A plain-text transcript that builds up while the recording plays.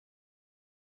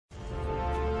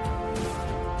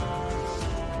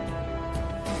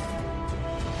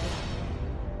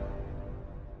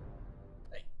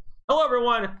Hello,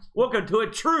 everyone. Welcome to a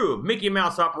true Mickey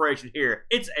Mouse operation here.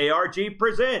 It's ARG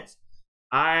Presents.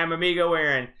 I am Amigo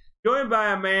Aaron, joined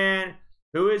by a man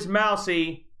who is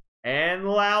mousy and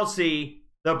lousy,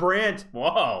 the Brent.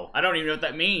 Whoa, I don't even know what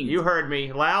that means. You heard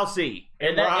me. Lousy.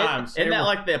 It rhymes. Isn't that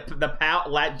like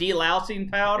the de-lousing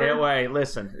powder? Anyway,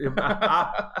 listen.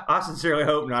 I sincerely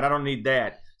hope not. I don't need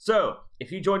that. So, if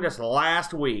you joined us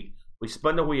last week, we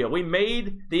spun the wheel. We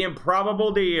made the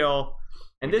improbable deal.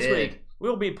 And this week,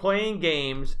 we'll be playing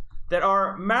games that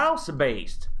are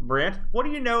mouse-based. Brent, what do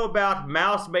you know about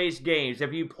mouse-based games?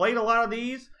 Have you played a lot of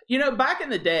these? You know, back in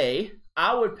the day,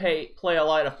 I would play a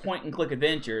lot of point-and-click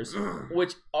adventures,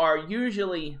 which are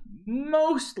usually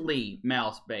mostly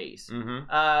mouse-based.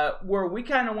 Where we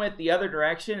kind of went the other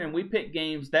direction, and we picked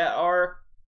games that are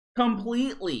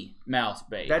completely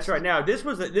mouse-based. That's right. Now, this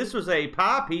was a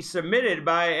pie piece submitted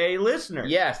by a listener.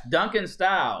 Yes, Duncan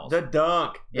Styles. The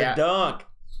Dunk. Dunk.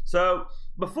 So,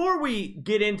 before we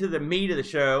get into the meat of the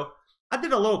show, I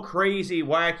did a little crazy,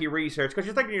 wacky research, because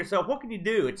you're thinking to yourself, what can you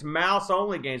do? It's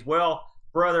mouse-only games. Well,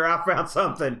 brother, I found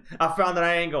something. I found an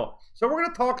angle. So we're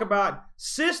going to talk about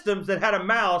systems that had a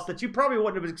mouse that you probably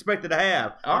wouldn't have expected to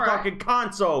have. I'm talking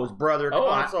consoles, brother,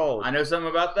 consoles. I know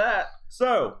something about that.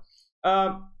 So,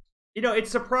 you know,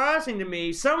 it's surprising to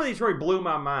me. Some of these really blew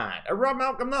my mind. I'm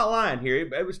not lying here.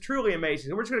 It was truly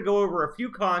amazing. So we're just going to go over a few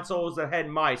consoles that had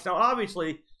mice. Now,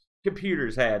 obviously,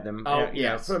 computers had them.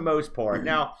 Yes. For the most part.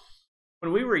 Now,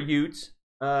 when we were Utes,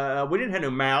 we didn't have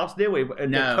no mouse, did we? No.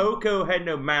 The Coco had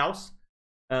no mouse.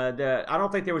 I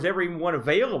don't think there was ever even one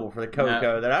available for the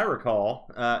Coco that I recall.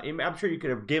 I'm sure you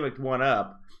could have gimmicked one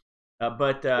up.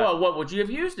 Well, what would you have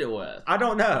used it with? I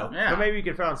don't know. Yeah. But maybe you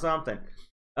could have found something.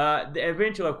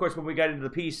 Eventually, of course, when we got into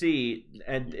the PC,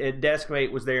 and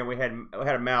Deskmate was there, and we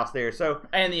had a mouse there. So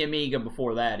and the Amiga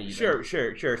before that, even.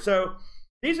 Sure. So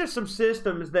these are some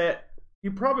systems that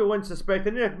you probably wouldn't suspect,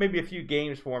 and there maybe a few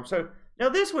games for them. So now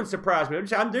this one surprised me.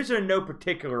 These are in no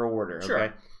particular order. Sure.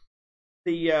 Okay.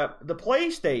 The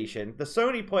PlayStation, the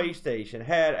Sony PlayStation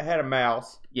had a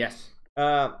mouse. Yes.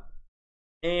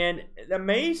 And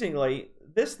amazingly,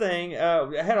 this thing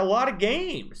had a lot of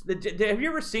games. Have you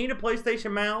ever seen a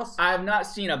PlayStation mouse? I have not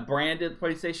seen a branded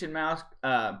PlayStation mouse,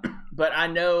 but I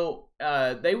know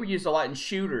they were used a lot in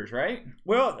shooters, right?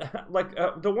 Well, like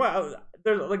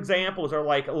the examples are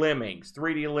like Lemmings,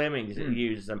 3D Lemmings that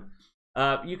uses them.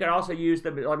 You can also use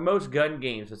them like most gun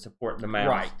games that support the mouse.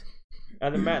 Right.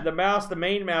 The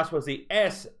main mouse was the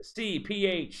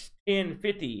SCPH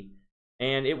 1050.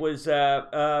 And it was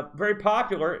very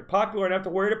popular enough to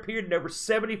where it appeared in over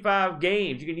 75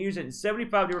 games. You can use it in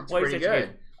 75 different PlayStation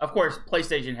games. Of course,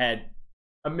 PlayStation had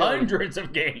hundreds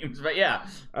of games, but yeah.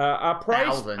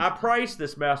 I priced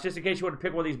this mouse just in case you want to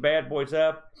pick one of these bad boys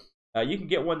up. You can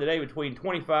get one today between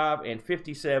 $25 and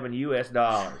 $57 US.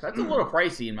 That's a little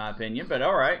pricey in my opinion, but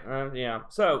all right. Yeah.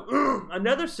 So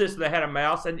another system that had a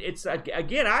mouse, and it's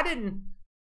again, I don't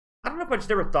know if I just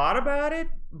ever thought about it,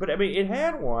 but I mean, it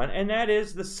had one, and that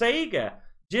is the Sega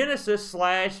Genesis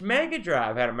 / Mega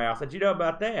Drive had a mouse. Did you know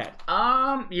about that?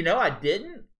 You know, I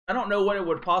didn't. I don't know what it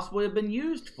would possibly have been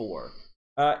used for.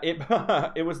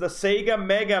 It was the Sega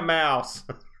Mega Mouse.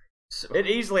 It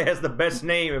easily has the best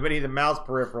name of any of the mouse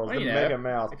peripherals, well, the Mega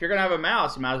Mouse. If you're going to have a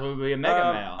mouse, you might as well be a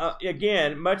Mega Mouse.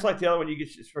 Again, much like the other one you get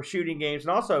for shooting games,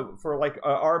 and also for like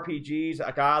RPGs,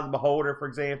 like Eye of the Beholder, for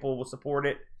example, will support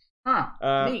it.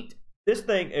 Neat. This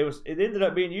thing, it ended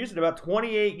up being used in about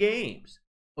 28 games.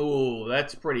 Ooh,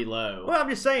 that's pretty low. Well, I'm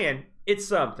just saying, it's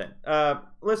something.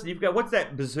 Listen, you've got, what's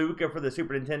that bazooka for the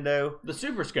Super Nintendo? The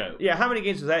Super Scope. Yeah, how many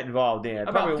games was that involved in?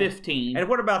 About 15. And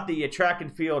what about the track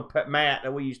and field mat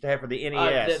that we used to have for the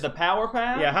NES? The Power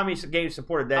Pad? Yeah, how many games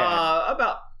supported that?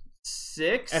 About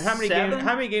 6, and how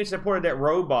many games supported that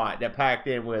robot that packed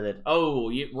in with it?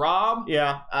 Oh, Rob?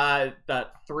 Yeah.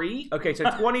 3. Okay, so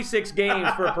 26 games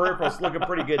for a peripheral is looking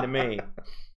pretty good to me.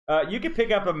 You can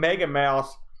pick up a Mega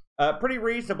Mouse pretty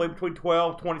reasonably between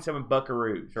 12 27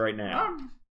 buckaroos right now.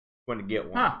 I'm going to get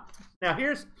one. Now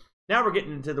we're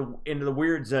getting into the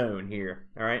weird zone here.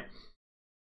 All right.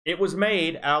 It was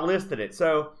made. I listed it.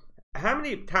 So how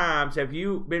many times have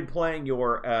you been playing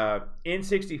your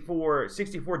N64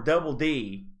 64 Double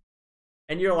D,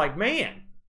 and you're like, man,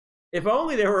 if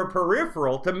only there were a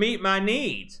peripheral to meet my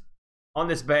needs on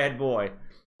this bad boy.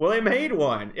 Well, they made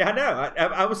one. Yeah, I know.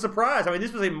 I was surprised. I mean,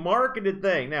 this was a marketed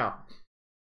thing. Now,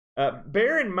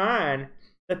 bear in mind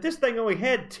that this thing only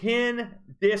had 10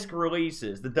 disc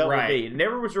releases, the Double D. It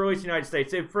never was released in the United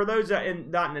States. And for those not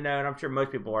in the know, and I'm sure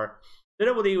most people are, the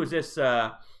Double D was this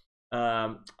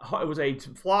it was a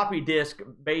floppy disk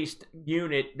based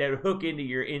unit that would hook into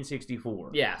your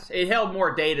N64. Yes, it held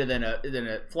more data than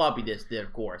a floppy disk did,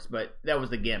 of course, but that was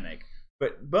the gimmick.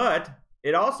 But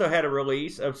it also had a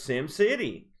release of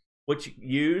SimCity, which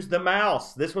used the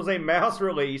mouse. This was a mouse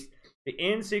release, the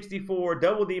N64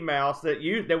 Double D mouse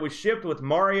that was shipped with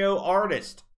Mario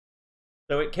Artist.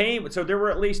 So there were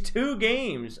at least 2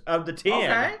 games of the 10.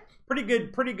 Okay. Pretty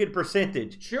good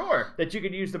percentage. Sure. That you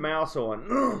could use the mouse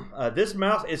on. This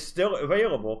mouse is still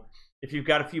available if you've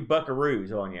got a few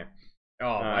buckaroos on you.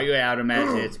 I would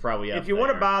imagine it's probably up if you there.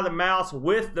 want to buy the mouse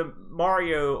with the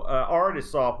Mario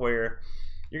Artist software,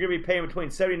 you're going to be paying between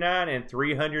 $79 and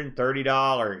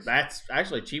 $330. That's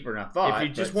actually cheaper than I thought. If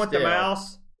you just want the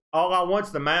mouse, all I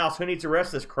want's the mouse. Who needs the rest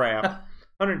of this crap?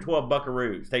 112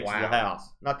 buckaroos takes to the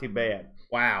house. Not too bad.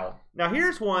 Wow. Now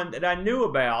here's one that I knew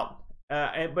about,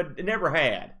 but never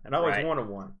had, and I always wanted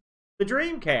one. The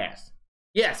Dreamcast.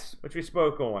 Yes. Which we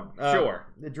spoke on. Sure.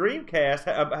 The Dreamcast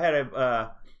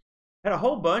had a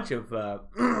whole bunch of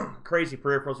crazy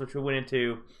peripherals, which we went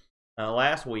into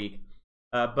last week.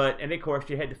 And of course,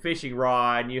 you had the fishing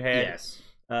rod, and you had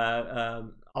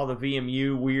all the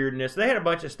VMU weirdness. They had a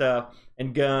bunch of stuff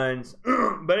and guns,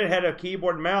 but it had a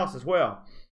keyboard and mouse as well.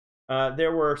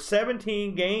 There were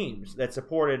 17 games that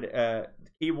supported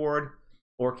keyboard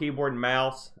or keyboard and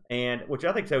mouse, and which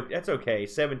I think that's okay.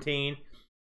 17,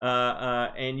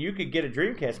 and you could get a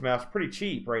Dreamcast mouse pretty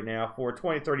cheap right now for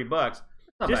 $20-$30.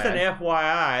 Just an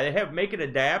FYI, they make an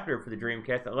adapter for the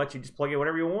Dreamcast that lets you just plug in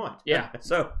whatever you want. Yeah.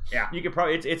 So you could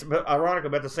probably it's ironically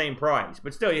about the same price,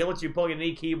 but still it lets you plug in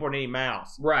any keyboard and any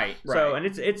mouse. Right. So and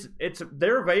it's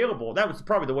they're available. That was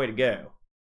probably the way to go.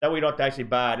 That way you don't have to actually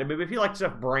buy it. I mean, if you like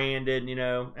stuff branded, I can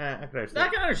understand. I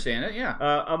can understand it.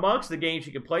 Yeah. Amongst the games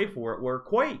you could play for it were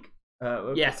Quake.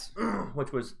 Yes.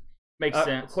 Which was. Makes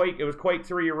sense. Quake. It was Quake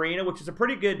 3 Arena, which is a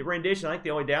pretty good rendition. I think the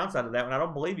only downside of that one, I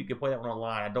don't believe you could play that one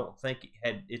online. I don't think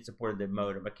it supported the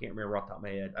modem. I can't remember off the top of my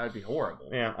head. That'd be horrible.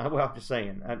 Yeah, well, I'm just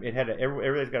saying. It had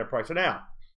everything's got a price. So now,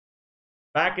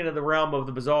 back into the realm of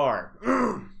the bizarre,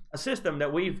 a system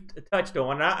that we've touched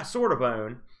on, and I sort of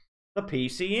own, the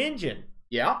PC Engine.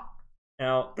 Yeah.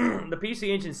 Now, the PC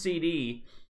Engine CD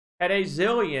had a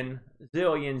zillion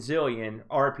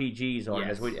RPGs on it,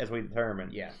 as we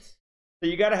determined. Yes. So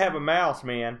you got to have a mouse,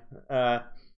 man. The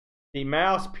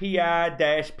mouse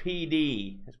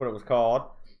PI-PD is what it was called.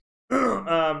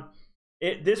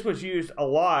 This was used a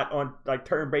lot on like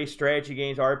turn-based strategy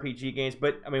games, RPG games.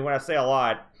 But I mean, when I say a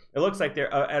lot, it looks like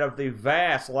they're out of the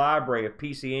vast library of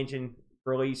PC Engine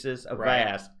releases,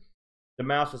 the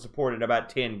mouse was supported about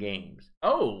 10 games.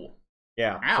 Oh,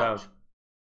 yeah. Ouch.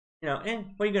 So what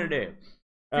are you gonna do?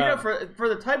 For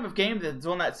the type of game that's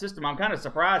on that system, I'm kind of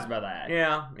surprised by that.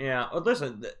 Yeah. Well,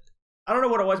 listen, I don't know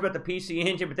what it was about the PC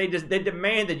Engine, but they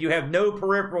demanded you have no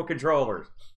peripheral controllers.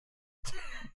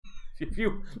 If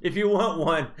you want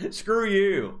one, screw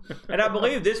you. And I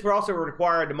believe this were also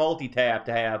required to multi-tap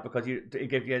to have because you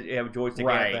have a joystick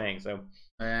and thing. So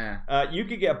you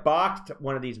could get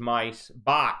one of these mice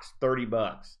boxed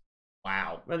 $30.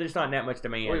 Wow. Well, there's not that much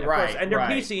demand. Well, of course, and they're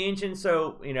PC Engine,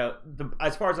 so,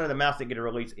 as far as I know, the mouse didn't get a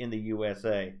release in the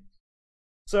USA.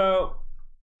 So,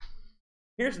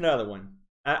 here's another one.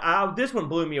 This one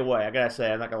blew me away, I gotta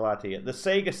say. I'm not gonna lie to you. The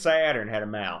Sega Saturn had a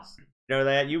mouse. You know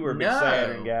that? You were a big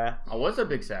Saturn guy. I was a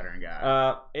big Saturn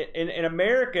guy. In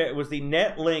America, it was the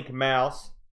NetLink mouse,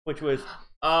 which was...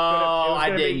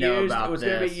 I didn't know about this. It was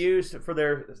going to be used for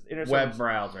their web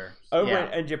browser. Over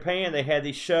in Japan, they had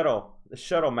the shuttle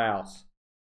mouse.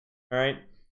 All right.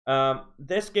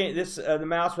 The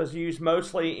mouse was used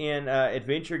mostly in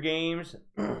adventure games,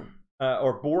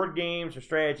 or board games or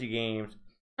strategy games.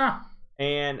 Huh.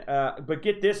 And but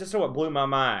get this is what blew my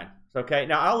mind. Okay.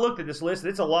 Now I looked at this list.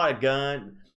 It's a lot of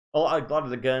a lot of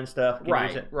the gun stuff.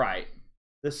 Right.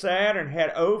 The Saturn had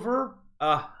over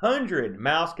 100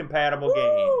 mouse compatible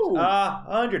games.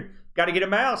 100. Got to get a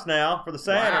mouse now for the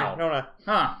Saturn. Wow.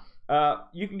 Huh.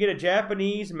 You can get a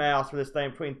Japanese mouse for this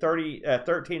thing between $13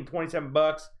 and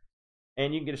 $27,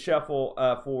 and you can get a Shuffle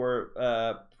for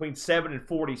between $7 and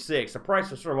 $46. The price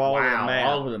is sort of all over the map.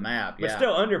 All over the map. Yeah. But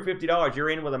still under $50, you're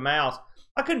in with a mouse.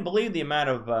 I couldn't believe the amount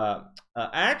of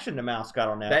action the mouse got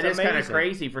on that. That is kind of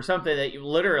crazy for something that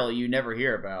you never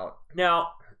hear about. Now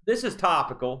this is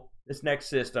topical. This next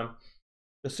system.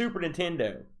 The Super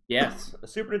Nintendo. Yes. The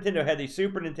Super Nintendo had the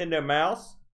Super Nintendo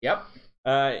mouse. Yep.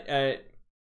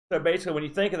 The So basically, when you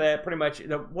think of that, pretty much,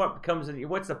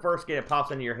 what's the first game that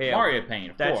pops into your head? Mario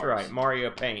Paint, of course. That's right, Mario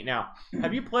Paint. Now,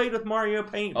 have you played with Mario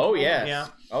Paint before? Oh, yes. Yeah.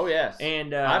 Oh, yes.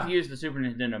 And I've used the Super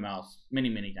Nintendo mouse many,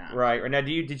 many times. Right. Now,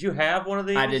 did you have one of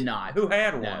these? I did not. Who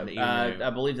had one? No. That you knew? I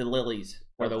believe the Lilies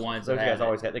were the ones those that guys had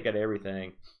always had. They got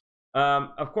everything.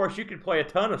 Of course, you could play a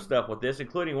ton of stuff with this,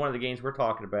 including one of the games we're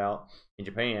talking about in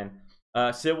Japan.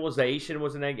 Civilization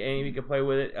was in that game. You could play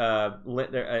with it.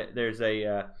 There's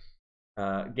a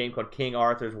game called King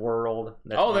Arthur's World.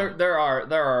 There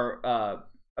are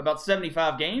about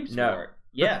 75 games for it.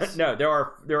 Yes. No, there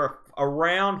are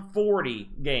around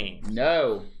 40 games.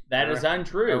 No, that is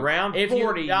untrue. Around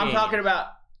 40 games. I'm talking about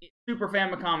Super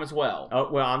Famicom as well.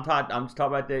 Oh well, I'm just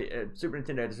talking about the Super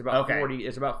Nintendo. There's about 40.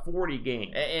 It's about 40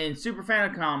 games. In Super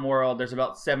Famicom world, there's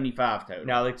about 75 total.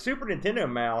 Now the Super Nintendo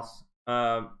mouse,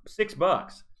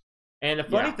 $6. And the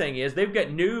funny thing is, they've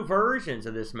got new versions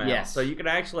of this mouse. Yes. So you can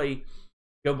actually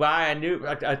go buy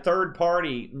a third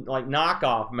party like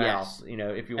knockoff mouse. Yes.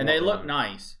 If you want. And they look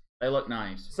nice. They look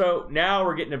nice. So now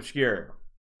we're getting obscure.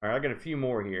 All right, I got a few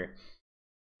more here.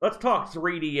 Let's talk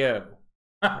 3DO.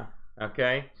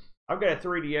 Okay. I've got a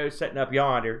 3DO setting up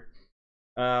yonder.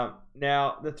 Now,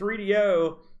 the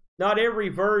 3DO, not every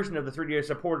version of the 3DO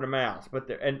supported a mouse, but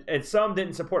and some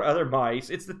didn't support other mice.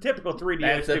 It's the typical 3DO.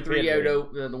 That's the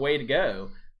 3DO the way to go.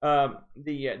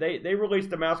 They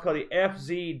released a mouse called the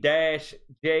FZ-JMI.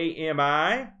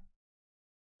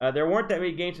 There weren't that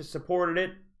many games that supported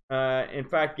it. In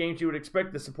fact, games you would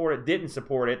expect to support it didn't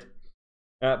support it.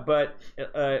 But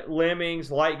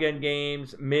Lemmings, Light Gun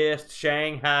Games, Myst,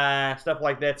 Shanghai, stuff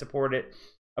like that supported it.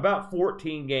 About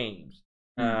 14 games.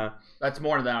 That's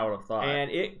more than I would have thought.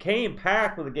 And it came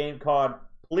packed with a game called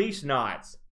Police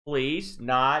Knots. Police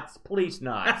Knots.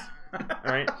 All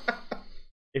right.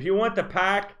 If you want the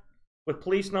pack with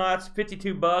Police Knots,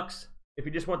 $52. If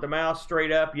you just want the mouse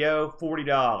straight up,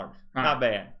 $40. Not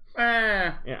bad.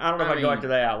 I don't know if I'd go after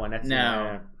that one. That's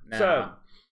no. So.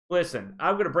 Listen,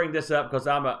 I'm going to bring this up because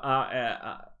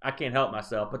I can't help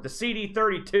myself. But the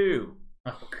CD32,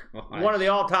 one of the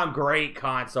all-time great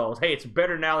consoles. Hey, it's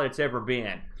better now than it's ever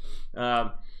been.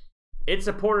 It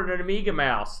supported an Amiga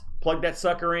mouse. Plug that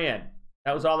sucker in.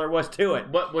 That was all there was to it.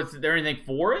 What was there anything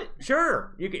for it?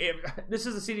 Sure, this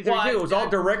is a CD32. It was all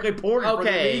directly ported for the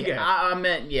Amiga. I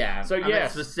meant So I meant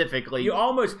specifically, you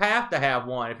almost have to have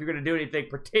one if you're going to do anything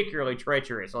particularly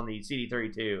treacherous on the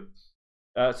CD32.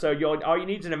 So all you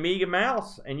need is an Amiga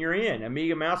mouse, and you're in.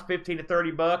 Amiga mouse, $15 to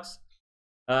 $30.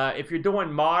 If you're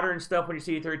doing modern stuff when you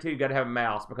see CD32, you got to have a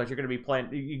mouse because you're going to be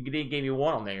playing. You can get any game you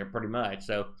want on there, pretty much.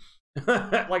 So,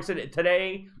 like I said,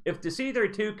 today, if the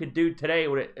CD32 could do today,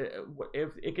 if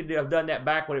it could have done that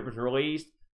back when it was released,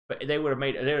 but they would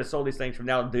have sold these things from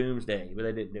now to doomsday, but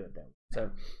they didn't do it then.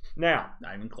 So now,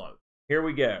 not even close. Here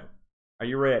we go. Are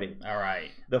you ready? All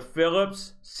right. The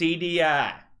Philips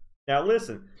CDI. Now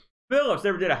listen. Philips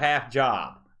never did a half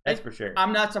job. That's for sure.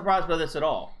 I'm not surprised by this at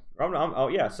all. Oh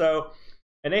yeah. So,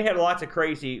 and they had lots of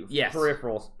crazy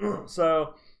peripherals.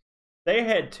 So, they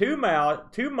had two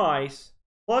mice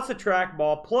plus a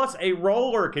trackball plus a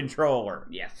roller controller.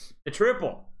 Yes. The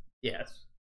triple. Yes.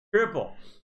 Triple.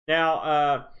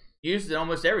 Now, used in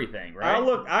almost everything,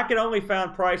 right? I could only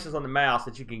find prices on the mouse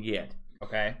that you can get.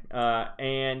 Okay.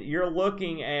 And you're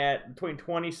looking at between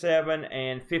 $27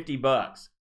 and $50.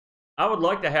 I would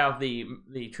like to have the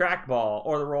trackball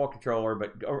or the roller controller,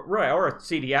 or a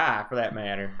CDI for that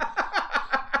matter.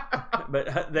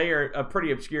 But they are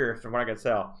pretty obscure from what I can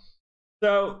tell.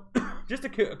 So, just a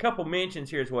couple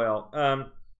mentions here as well.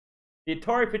 The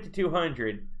Atari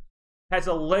 5200 has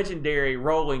a legendary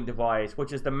rolling device,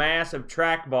 which is the massive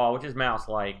trackball, which is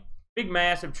mouse-like. Big,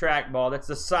 massive trackball that's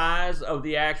the size of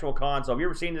the actual console. Have you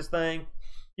ever seen this thing?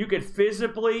 You could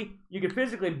physically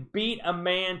beat a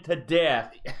man to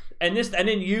death, and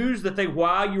then use the thing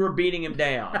while you were beating him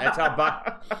down. That's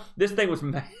how this thing was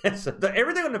massive.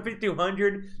 Everything on the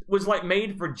 5200 was like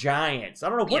made for giants. I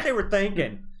don't know what they were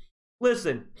thinking.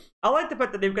 Listen, I like the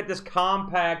fact that they've got this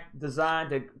compact design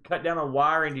to cut down on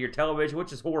wiring to your television,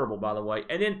 which is horrible, by the way.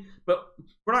 And then, but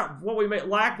we're not what we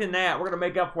lacked in that. We're going to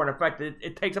make up for it. In fact,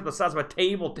 it takes up the size of a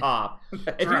tabletop.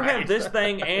 If you have this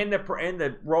thing and the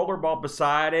rollerball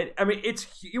beside it, I mean,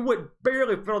 you would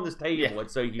barely fit on this table. Yeah,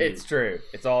 it's so huge. It's true.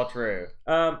 It's all true.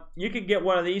 You could get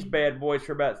one of these bad boys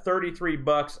for about $33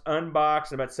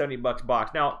 unboxed and about $70 box.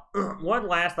 Now, one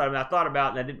last item I thought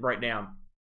about and I didn't write down.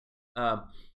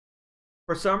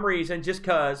 For some reason, just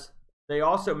because they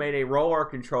also made a roller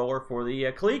controller for the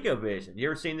ColecoVision. You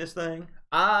ever seen this thing?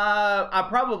 I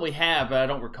probably have, but I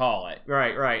don't recall it.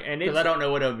 Right. And because I don't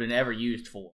know what it would have been ever used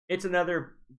for. It's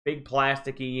another big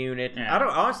plasticky unit. Yeah. I don't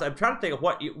honestly. I'm trying to think of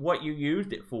what you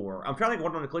used it for. I'm trying to think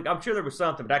of what on the Coleco. I'm sure there was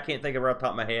something, but I can't think of it off the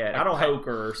top of my head. Like I don't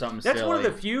poker or something. That's silly. one of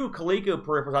the few Coleco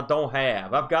peripherals I don't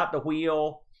have. I've got the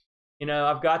wheel.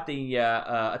 I've got the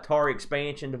Atari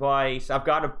expansion device. I've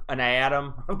got an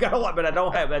Atom. I've got a lot, but I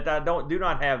don't have that. I do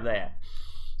not have that.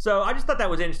 So I just thought that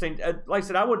was interesting. Like I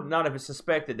said, I would not have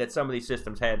suspected that some of these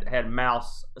systems had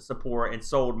mouse support and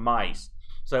sold mice.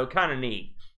 So kind of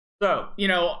neat. So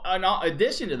in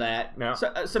addition to that,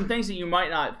 some things that you might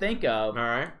not think of. All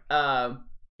right.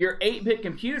 Your 8-bit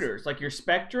computers, like your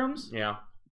Spectrums. Yeah.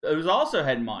 Those also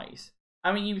had mice.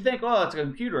 I mean, you think, oh, it's a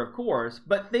computer, of course,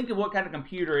 but think of what kind of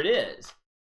computer it is,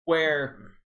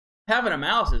 where having a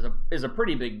mouse is a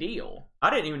pretty big deal. I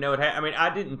didn't even know it had. I mean,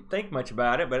 I didn't think much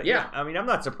about it, but yeah. I mean, I'm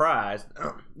not surprised.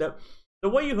 The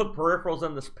way you hook peripherals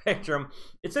on the Spectrum,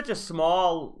 it's such a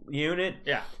small unit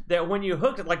that when you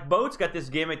hook it, like Boat's got this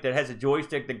gimmick that has a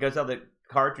joystick that goes out the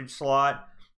cartridge slot.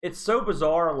 It's so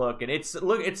bizarre looking. It's so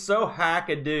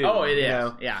hackadoo. Oh, it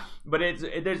is. Yeah. But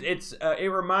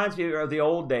it reminds me of the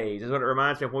old days. Is what it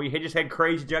reminds me of when you just had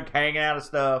crazy junk hanging out of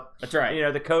stuff. That's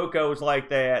right. The Coco was like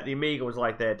that. The Amiga was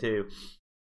like that too.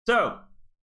 So,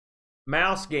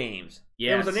 mouse games.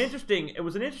 Yes. It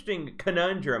was an interesting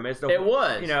conundrum as to it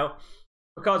was.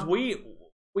 Because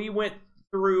we went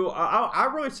through.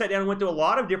 I really sat down and went through a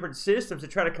lot of different systems to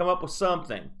try to come up with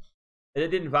something that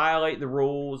didn't violate the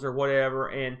rules or whatever,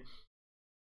 and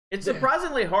it's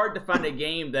surprisingly hard to find a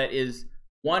game that is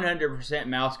 100%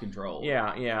 mouse control. Yeah.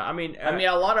 I mean,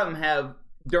 a lot of them have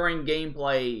during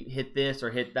gameplay hit this or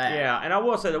hit that. Yeah, and I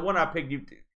will say the one I picked, you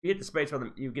hit the space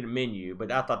bar, you get a menu, but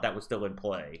I thought that was still in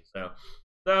play. So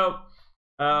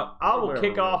I will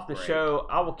kick off the show.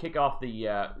 I will kick off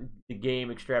the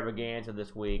game extravaganza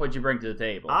this week. What'd you bring to the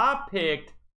table? I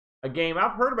picked a game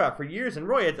I've heard about for years, and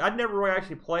Roy, I'd never really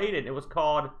actually played it. It was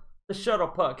called the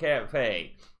Shufflepuck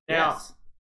Cafe. Now,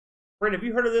 Brent, have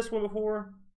you heard of this one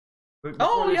before?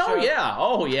 Oh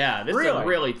yeah. This is a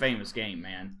really famous game,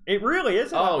 man. It really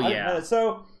is. Yeah.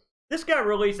 So this got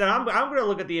released, and I'm going to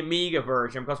look at the Amiga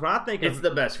version because when I think it's the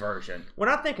best version. When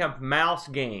I think of mouse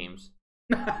games,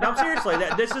 no, seriously,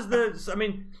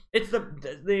 it's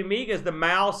the Amiga is the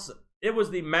mouse. It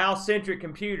was the mouse-centric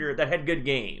computer that had good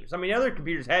games. I mean, other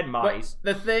computers had mice.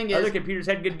 But the thing is, other computers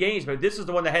had good games, but this is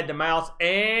the one that had the mouse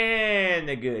and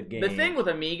the good games. The thing with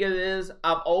Amiga is,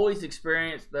 I've always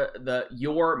experienced the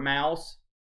your mouse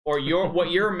or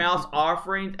what your mouse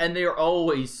offerings, and they are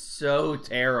always so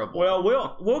terrible.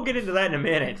 Well, we'll get into that in a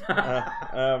minute.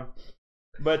 But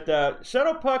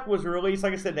Shufflepuck was released,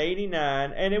 like I said, in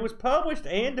 '89, and it was published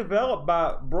and developed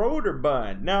by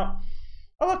Broderbund. Now,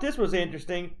 I thought this was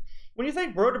interesting. When you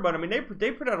think Broderbund, I mean,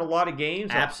 they put out a lot of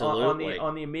games on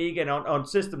the Amiga and on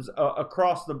systems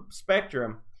across the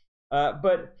spectrum.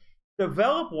 But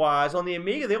develop-wise, on the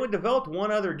Amiga, they only developed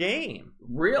one other game.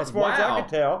 Really? As far as I could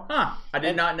tell. Huh. I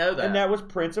did not know that. And that was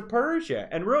Prince of Persia.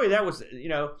 And really, that was,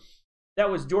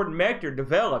 Jordan Mechner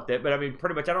developed it. But, I mean,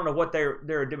 pretty much, I don't know what they're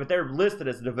but they're listed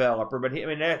as a developer. But,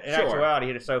 in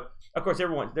actuality, so, of course,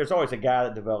 there's always a guy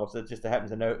that develops it, just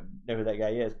happens to know who that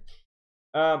guy is.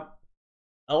 There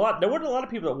weren't a lot of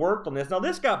people that worked on this. Now,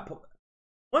 this got...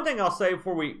 One thing I'll say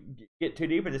before we get too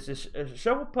deep into this is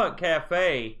Shufflepuck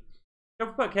Cafe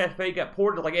got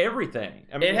ported to, like, everything.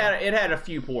 I mean, it had a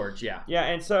few ports, yeah. Yeah,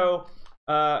 and so...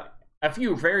 a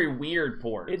few very weird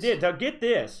ports. It did. Now, get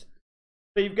this.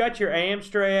 So, you've got your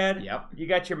Amstrad. Yep. You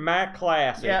got your Mac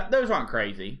Classic. Yeah, those aren't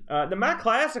crazy. The Mac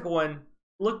Classic one...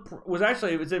 it was a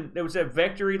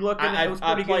vectory looking. It was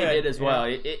pretty I played good. It as well.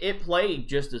 It played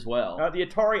just as well. The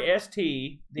Atari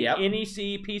ST, the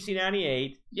NEC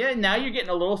PC-98. Yeah, now you're getting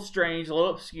a little strange, a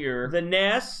little obscure. The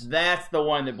NES. That's the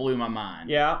one that blew my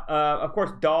mind. Yeah. Of course,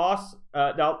 DOS.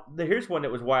 Here's one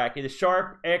that was wacky. The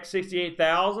Sharp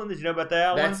X68000. Did you know about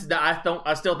that one?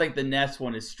 I still think the NES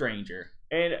one is stranger.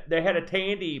 And they had a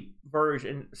Tandy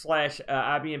version /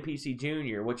 IBM PC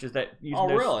Junior, which is that using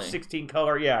those 16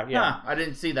 color. Yeah. Huh, I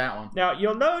didn't see that one. Now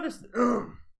you'll notice, I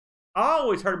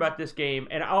always heard about this game,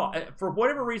 and for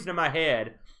whatever reason in my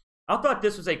head, I thought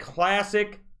this was a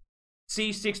classic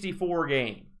C64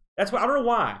 game. That's what I don't know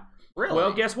why. Really?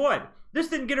 Well, guess what? This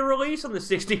didn't get a release on the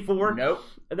 64. Nope.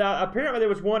 Now, apparently there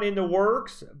was one in the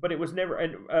works, but it was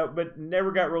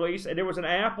never got released. And there was an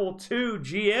Apple II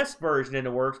GS version in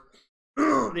the works.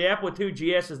 The Apple II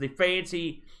GS is the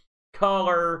fancy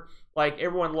color, like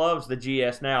everyone loves the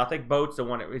GS now. I think Boat's the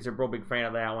one that is a real big fan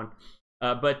of that one.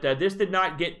 But this did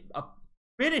not get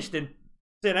finished and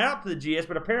sent out to the GS.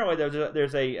 But apparently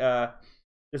there's a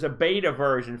beta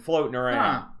version floating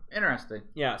around. Huh, interesting.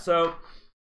 Yeah. So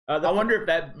I wonder if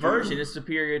that version is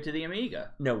superior to the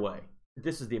Amiga. No way.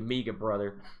 This is the Amiga,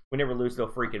 brother. We never lose to a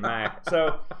freaking Mac.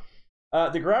 So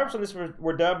the graphics on this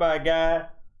were done by a guy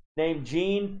named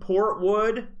Gene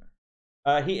Portwood.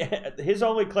 His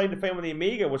only claim to fame on the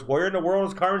Amiga was "Where in the World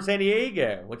is Carmen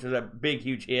Sandiego," which was a big,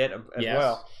 huge hit as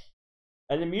well.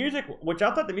 And the music, which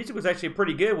I thought the music was actually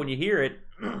pretty good when you hear it,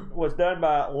 was done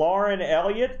by Lauren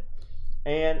Elliott.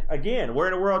 And again, "Where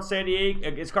in the World San Diego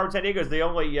is Carmen Sandiego"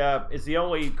 is the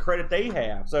only credit they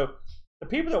have. So the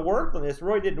people that worked on this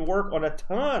really didn't work on a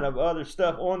ton of other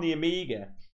stuff on the Amiga.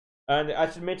 And I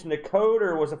should mention the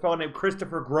coder was a fellow named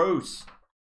Christopher Gross.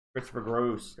 And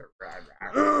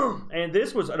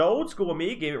this was an old school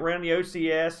Amiga. It ran the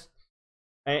OCS,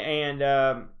 and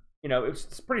you know,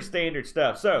 it's pretty standard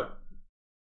stuff. So,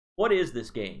 what is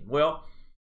this game? Well,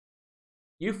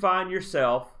 you find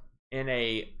yourself in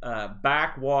a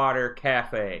backwater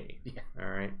cafe. Yeah. All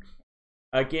right.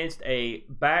 Against a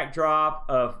backdrop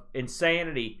of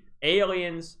insanity,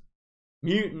 aliens,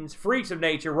 mutants, freaks of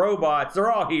nature, robots, they're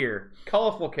all here.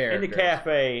 Colorful characters. In the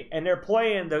cafe, and they're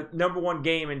playing the #1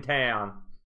 game in town,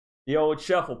 the old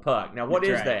Shufflepuck. Now, what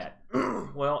is that?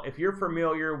 Well, if you're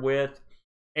familiar with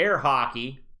air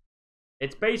hockey,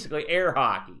 it's basically air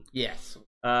hockey. Yes.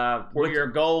 Where your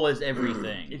goal is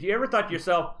everything. If you ever thought to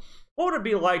yourself, what would it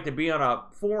be like to be on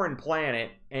a foreign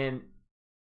planet and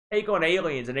take on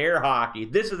aliens in air hockey?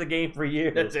 This is the game for you.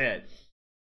 That's it.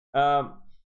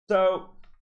 So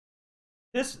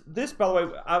this, by the way,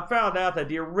 I found out that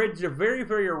the very,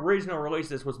 very original release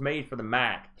of this was made for the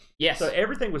Mac. Yes. So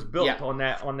everything was built on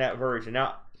that version.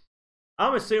 Now,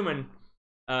 I'm assuming,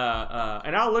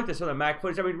 and I looked at some of the Mac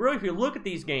footage. I mean, really, if you look at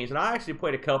these games, and I actually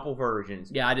played a couple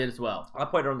versions. Yeah, I did as well. I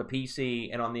played it on the PC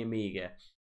and on the Amiga.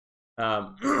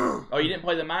 Oh, you didn't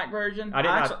play the Mac version? I did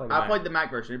not play the Mac. I played the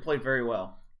Mac version. It played very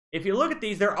well. If you look at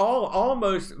these, they're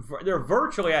they're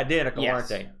virtually identical, aren't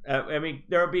they? I mean,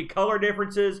 there'll be color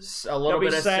differences, a little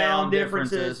bit of sound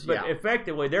differences, but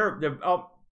effectively, they're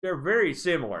very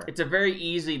similar. It's a very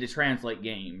easy to translate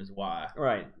game, is why.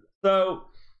 Right. So,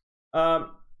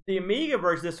 the Amiga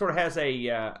version, this sort of has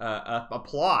a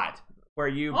plot where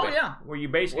you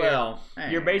basically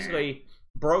you're basically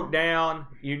broke down.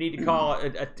 You need to call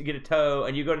to get a tow,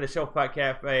 and you go to the Shufflepuck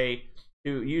Cafe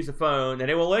to use the phone, and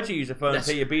they will let you use the phone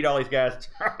until you beat all these guys.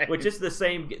 Right. Which is the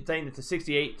same thing that the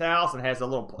 68,000 has a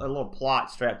little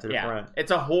plot strapped to the front. It's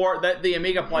the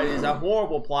Amiga plot is a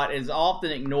horrible plot. It is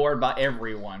often ignored by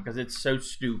everyone because it's so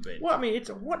stupid. Well, I mean, that's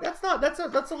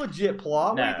a legit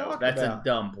plot. No, that's a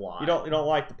dumb plot. You don't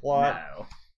like the plot? No.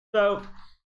 So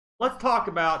let's talk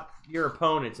about your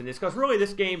opponents in this, because really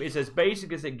this game is as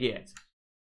basic as it gets.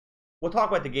 We'll talk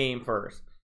about the game first.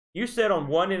 You sit on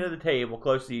one end of the table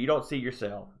close to you. You don't see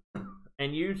yourself.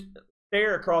 And you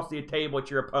stare across the table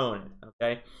at your opponent,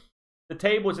 okay? The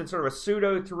table is in sort of a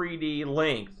pseudo 3D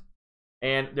length.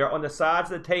 And they're on the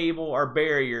sides of the table are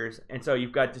barriers. And so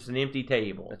you've got just an empty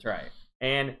table. That's right.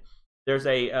 And there's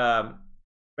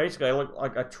basically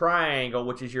like a triangle,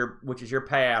 which is your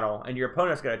paddle. And your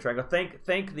opponent's got a triangle.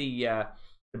 Think the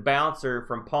bouncer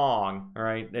from Pong, all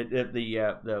right?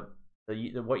 The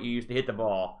what you use to hit the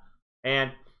ball.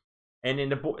 And then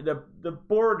the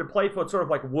board, the play field, sort of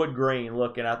like wood grain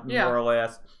looking at more or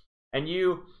less. And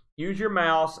you use your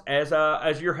mouse as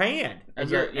your hand, and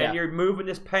you're moving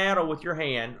this paddle with your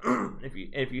hand.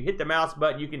 If you hit the mouse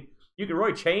button, you can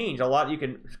really change a lot. You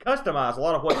can customize a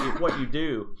lot of what you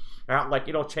do. Like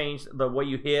it'll change the way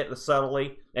you hit,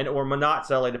 subtly or not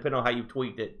subtly, depending on how you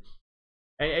tweaked it.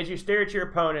 And as you stare at your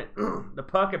opponent, the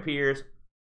puck appears,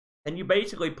 and you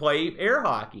basically play air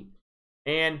hockey.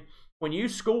 And when you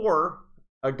score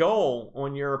a goal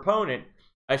on your opponent,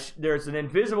 there's an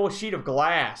invisible sheet of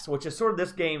glass, which is sort of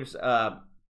this game's high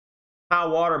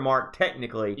water mark.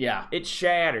 Technically, it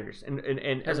shatters and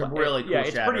has a really cool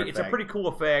it's a pretty cool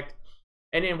effect.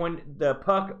 And then when their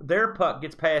puck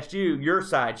gets past you, your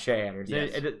side shatters,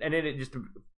 and then it just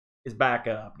is back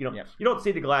up. You don't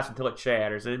see the glass until it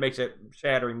shatters, and it makes a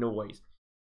shattering noise.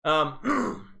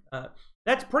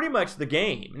 That's pretty much the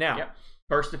game. Now.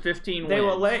 First to 15 wins. They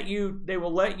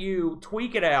will let you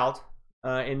tweak it out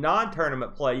in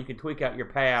non-tournament play. You can tweak out your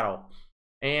paddle,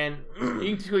 and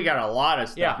you can tweak out a lot of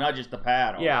stuff, not just the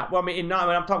paddle. Yeah, well, I mean,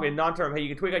 I'm talking in non-tournament. You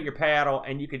can tweak out your paddle,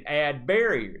 and you can add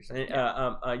barriers. And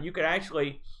you can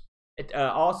actually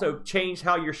also change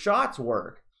how your shots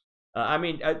work. I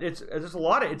mean, there's a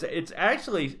lot of it's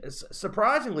actually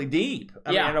surprisingly deep.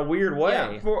 I mean, in a weird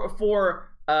way. Yeah, for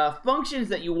functions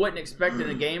that you wouldn't expect in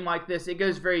a game like this, it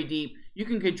goes very deep. You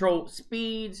can control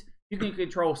speeds, you can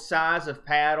control size of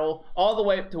paddle, all the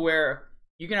way up to where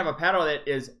you can have a paddle that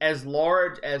is as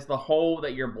large as the hole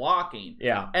that you're blocking.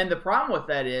 Yeah. And the problem with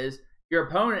that is your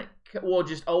opponent will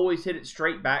just always hit it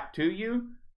straight back to you.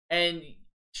 And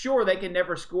sure, they can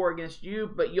never score against you,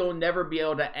 but you'll never be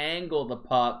able to angle the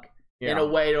puck in a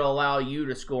way to allow you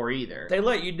to score either. They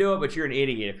let you do it, but you're an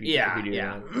idiot if you do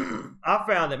that. I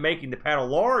found that making the paddle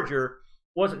larger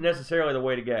wasn't necessarily the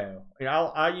way to go. You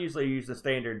know, I usually use the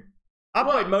standard. I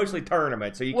played mostly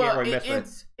tournaments, so you can't really mess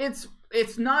with it.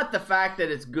 It's not the fact that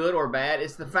it's good or bad.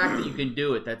 It's the fact that you can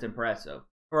do it that's impressive.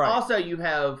 Right. Also, you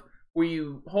have where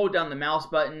you hold down the mouse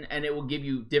button and it will give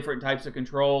you different types of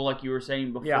control, like you were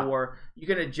saying before. Yeah. You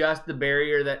can adjust the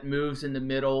barrier that moves in the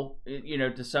middle, you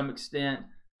know, to some extent.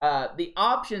 The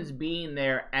options being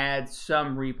there adds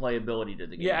some replayability to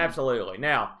the game. Yeah, absolutely.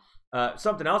 Now,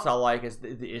 something else I like is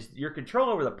your control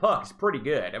over the puck is pretty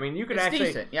good. I mean, you can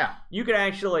decent, yeah. You can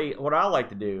actually, what I like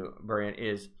to do, Brent,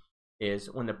 is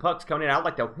when the puck's coming in, I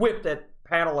like to whip that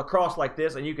paddle across like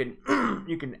this, and you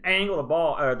can angle the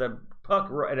ball or the puck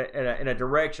in a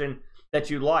direction that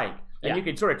you like, and you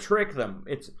can sort of trick them.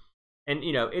 And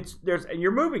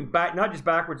you're moving back, not just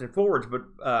backwards and forwards, but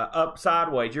up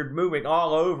sideways. You're moving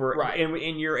all over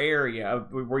in your area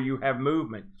where you have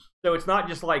movement. So it's not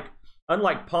just like,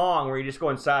 unlike Pong, where you're just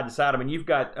going side to side. I mean, you've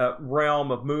got a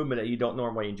realm of movement that you don't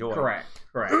normally enjoy. Correct.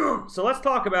 So let's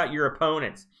talk about your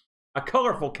opponents. A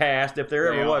colorful cast, if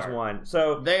there ever was one.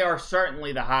 So they are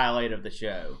certainly the highlight of the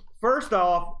show. First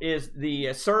off is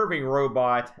the serving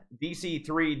robot,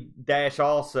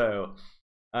 DC3-also.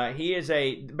 He is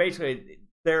basically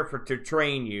there to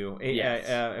train you.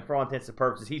 For all intents and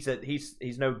purposes, he's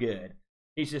no good.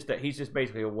 He's just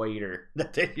basically a waiter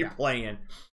that you're playing,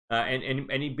 and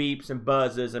he beeps and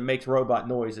buzzes and makes robot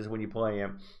noises when you play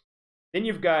him. Then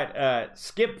you've got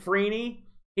Skip Freeney.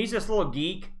 He's this little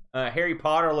geek, Harry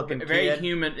Potter looking kid. Very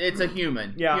human. It's a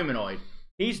human, humanoid.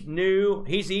 He's new.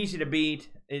 He's easy to beat.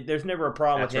 There's never a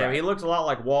problem with him. Right. He looks a lot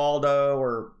like Waldo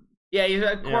or. Yeah, he's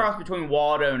a cross between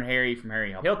Waldo and Harry from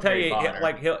Harry Potter. He'll tell you,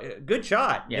 good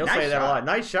shot. Yeah, he'll say that a lot.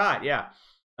 Nice shot, yeah.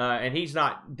 And he's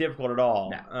not difficult at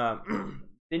all. No.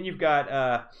 Then you've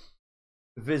got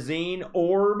Vizine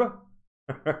Orb.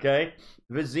 Okay.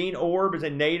 Vizine Orb is a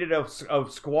native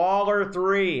of Squalor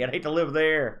 3. I'd hate to live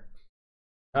there.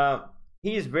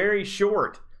 He is very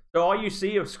short. So all you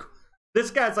see of this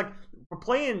guy's like,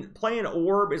 playing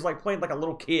Orb is like playing like a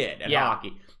little kid in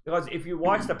hockey. Because if you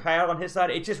watch the paddle on his side,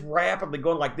 it's just rapidly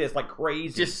going like this, like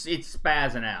crazy. It's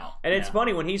spazzing out. And it's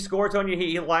funny, when he scores on you,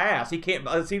 he laughs. He can't,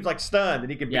 it seems like stunned,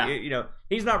 and he can be,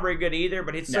 he's not very good either,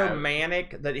 but he's so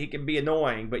manic that he can be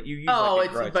annoying, but you use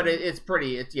he's a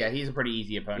pretty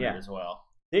easy opponent as well.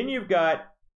 Then you've got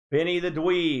Vinny the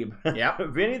Dweeb. Yep.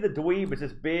 Vinny the Dweeb is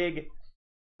this big,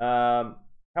 how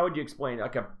would you explain it?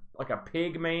 Like a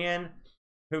pig man?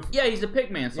 He's a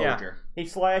pigman soldier. Yeah. He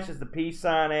slashes the peace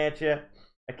sign at you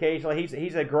occasionally.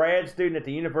 He's a grad student at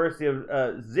the University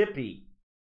of Zippy.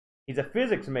 He's a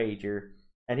physics major,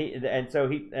 and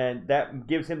that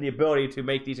gives him the ability to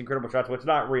make these incredible shots, which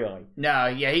not really.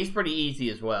 No, he's pretty easy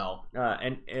as well.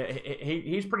 And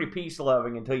he's pretty peace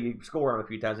loving until you score him a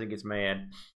few times and he gets mad.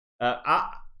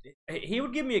 He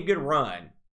would give me a good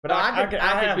run, but I could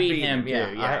beat him too.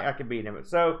 Yeah, I could beat him.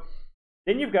 So.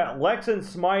 Then you've got Lexon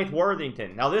Smythe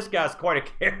Worthington. Now, this guy's quite a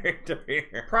character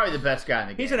here. Probably the best guy in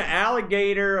the game. He's an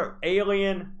alligator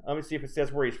alien. Let me see if it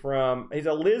says where he's from. He's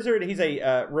a lizard. He's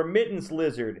a remittance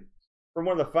lizard from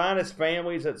one of the finest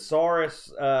families at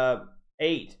Saurus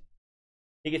 8.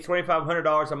 He gets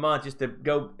 $2,500 a month just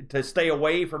to stay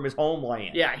away from his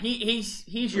homeland. Yeah,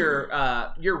 he's your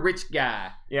rich guy.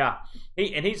 Yeah,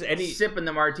 he's sipping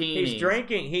the martini. He's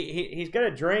drinking. He's got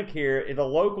a drink here, the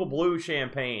local blue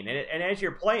champagne, and as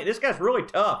you're playing, this guy's really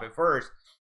tough at first,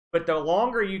 but the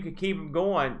longer you can keep him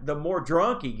going, the more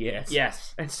drunk he gets.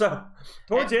 Yes, and so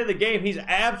towards the end of the game, he's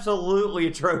absolutely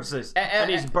atrocious,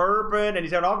 and he's burping, and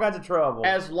he's having all kinds of trouble.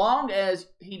 As long as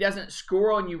he doesn't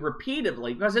score on you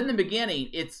repeatedly, because in the beginning,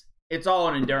 it's all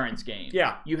an endurance game.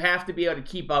 Yeah, you have to be able to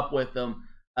keep up with them.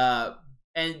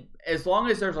 And as long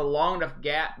as there's a long enough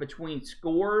gap between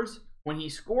scores, when he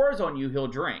scores on you, he'll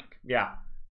drink. Yeah.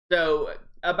 So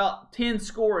about 10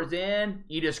 scores in,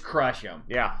 you just crush him.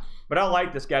 Yeah. But I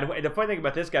like this guy. The funny thing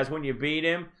about this guy is when you beat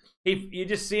him, you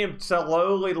just see him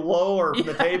slowly lower from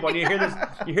the table, and you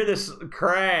hear this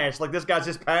crash, like this guy's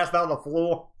just passed out on the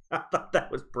floor. I thought that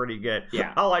was pretty good.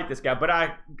 Yeah. I like this guy, but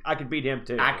I could beat him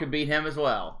too. I could beat him as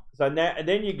well. So and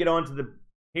then you get on to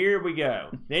here we go.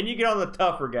 Then you get on the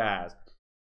tougher guys.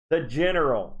 The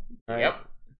General. Right? Yep.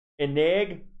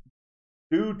 Eneg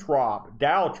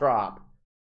Daltrop.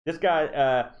 This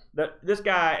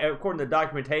guy, according to the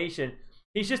documentation,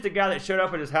 he's just a guy that showed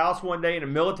up at his house one day in a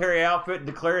military outfit and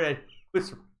declared that he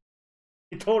was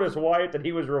He told his wife that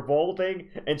he was revolting,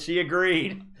 and she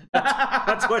agreed.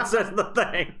 That's what says in the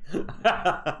thing.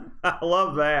 I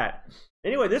love that.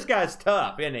 Anyway, this guy's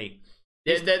tough, isn't he?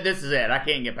 This is it. I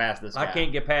can't get past this guy. I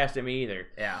can't get past him either.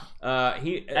 Yeah.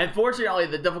 Unfortunately,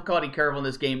 the difficulty curve on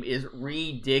this game is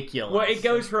ridiculous. Well, it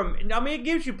goes from. I mean, it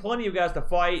gives you plenty of guys to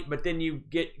fight, but then you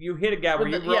hit a guy where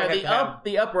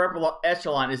the upper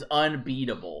echelon is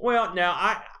unbeatable. Well, now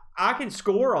I can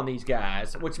score on these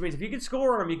guys, which means if you can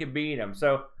score on them, you can beat them.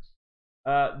 So,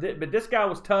 but this guy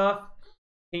was tough.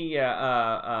 It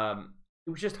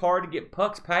was just hard to get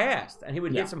pucks past, and he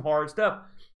would hit some hard stuff.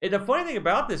 And the funny thing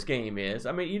about this game is,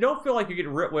 I mean, you don't feel like you're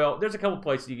getting ripped. Well, there's a couple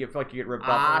places you feel like you get ripped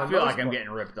off. I feel like I'm getting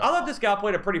ripped off. I thought this guy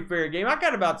played a pretty fair game. I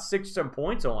got about 6-7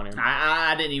 points on him.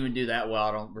 I didn't even do that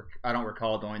well. I don't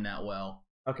recall doing that well.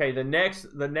 Okay, the next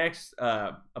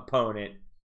opponent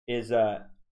is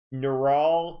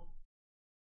Neural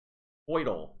Hoidle.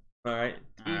 All right,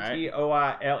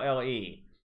 Ttoille.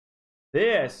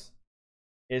 This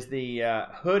is the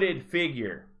hooded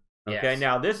figure. Okay,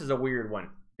 now this is a weird one.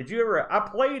 Did you ever? I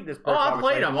played this. I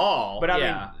played them all. But I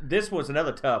mean, this was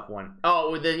another tough one.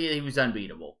 Oh, he was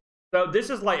unbeatable. So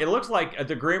this is like, it looks like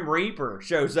the Grim Reaper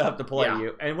shows up to play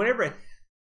you, and whenever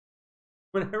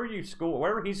you score,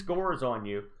 whenever he scores on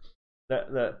you,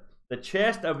 the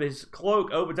chest of his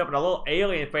cloak opens up and a little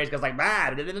alien face goes like,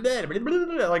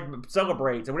 like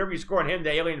celebrates, and whenever you score on him,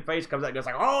 the alien face comes out and goes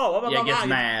like, oh, gets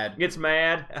mad. Gets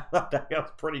mad. I thought that was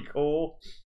pretty cool.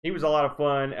 He was a lot of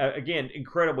fun. Again,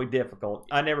 incredibly difficult.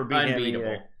 I never beat him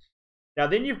either. Now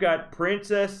then you've got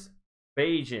Princess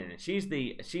Bajan. She's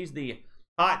the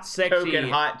hot, sexy, token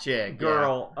hot chick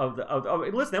girl of the.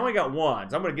 Listen, they only got one,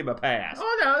 so I'm going to give him a pass.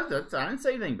 Oh no, I didn't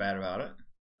say anything bad about it.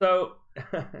 So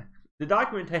the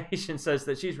documentation says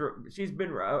that she's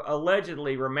been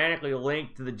allegedly romantically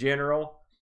linked to the general,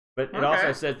 but it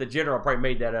also says the general probably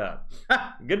made that up.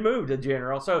 Good move, the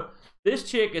general. So this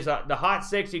chick is the hot,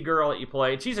 sexy girl that you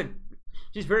played. She's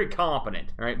very competent,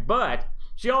 right? But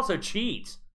she also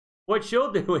cheats. What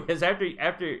she'll do is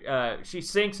after she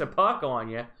sinks a puck on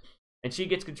you, and she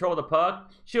gets control of the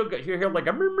puck, she'll hear like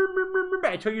a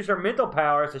and she'll use her mental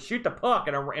powers to shoot the puck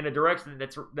in a direction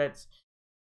that's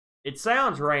it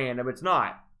sounds random. It's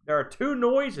not. There are two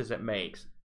noises it makes,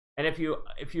 and if you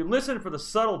listen for the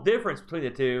subtle difference between the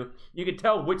two, you can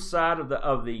tell which side of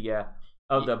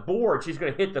the board she's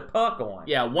going to hit the puck on.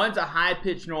 Yeah, one's a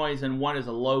high-pitched noise and one is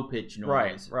a low-pitched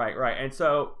noise. Right. And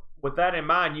so, with that in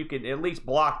mind, you can at least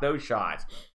block those shots.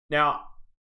 Now,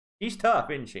 she's tough,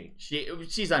 isn't she?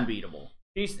 She's unbeatable.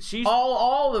 She's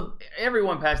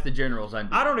everyone past the general's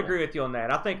unbeatable. I don't agree with you on that.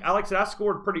 I think, like I said, I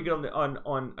scored pretty good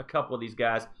on a couple of these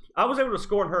guys. I was able to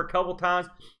score on her a couple times.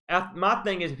 My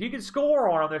thing is, if you can score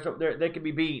on them, they can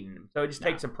be beaten. So it just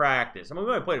takes some practice. I mean,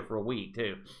 we only played it for a week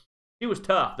too. She was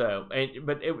tough though,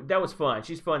 but that was fun.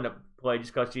 She's fun to play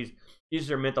just because she uses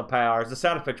her mental powers. The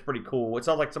sound effect's pretty cool. It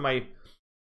sounds like somebody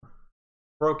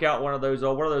broke out one of those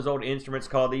old instruments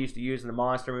called they used to use in the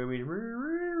monster movies.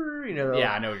 You know.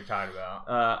 Yeah, I know what you're talking about.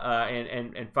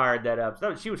 And fired that up.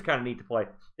 So she was kind of neat to play.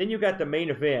 Then you got the main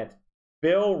event,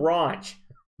 Bill Raunch.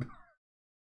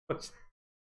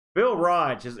 Bill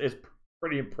Raunch is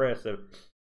pretty impressive.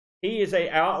 He is a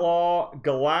outlaw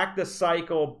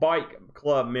Galactocycle Bike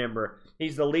Club member.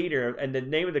 He's the leader, and the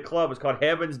name of the club is called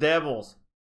Heaven's Devils.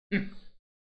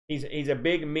 He's a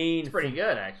big mean. It's pretty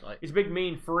good, actually. He's a big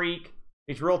mean freak.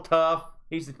 He's real tough.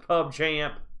 He's the pub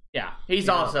champ. Yeah, he's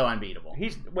also unbeatable. He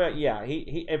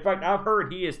in fact, I've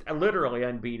heard he is literally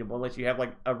unbeatable unless you have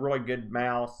like a really good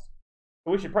mouse.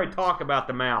 We should probably talk about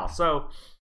the mouse. So,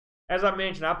 as I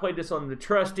mentioned, I played this on the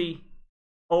trusty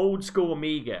old school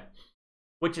Amiga,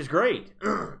 which is great.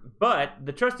 But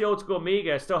the trusty old school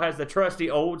Amiga still has the trusty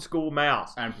old school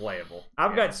mouse. Unplayable.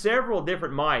 I've got several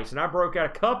different mice, and I broke out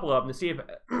a couple of them to see if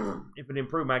it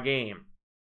improved my game.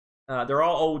 They're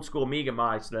all old school Amiga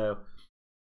mice, though.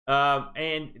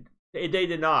 And they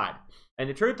did not. And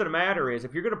the truth of the matter is,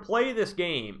 if you're going to play this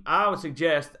game, I would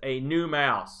suggest a new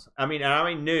mouse. I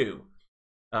mean new.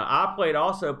 I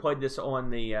played this on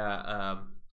the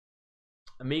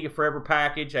Amiga Forever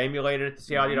package. I emulated it to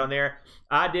see how I did on there.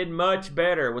 I did much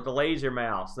better with the laser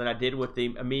mouse than I did with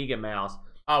the Amiga mouse.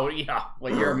 Oh, yeah.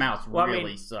 Well, your mouse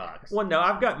really sucks. Well, no,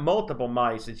 I've got multiple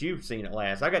mice since you've seen it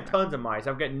last. I've got tons of mice.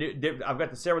 I've got the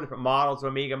several different models of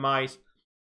Amiga mice,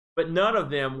 but none of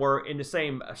them were in the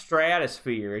same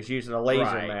stratosphere as using a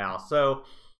laser mouse. So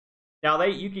now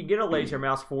you can get a laser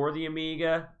mouse for the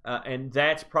Amiga, and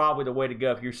that's probably the way to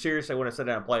go if you seriously want to sit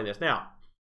down and play this. Now,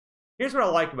 here's what I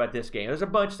like about this game. There's a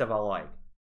bunch of stuff I like.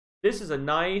 This is a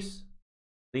nice,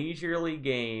 leisurely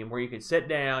game where you can sit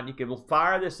down, you can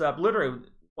fire this up. Literally,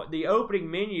 the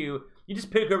opening menu, You just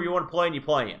pick whoever you want to play and you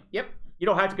play him. Yep. You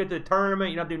don't have to go to the tournament.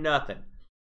 You don't do nothing.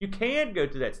 You can go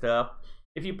through that stuff.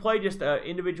 If you play just an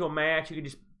individual match, you can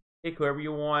just pick whoever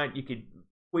you want. You could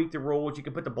tweak the rules. You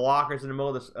can put the blockers in the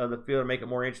middle of the field to make it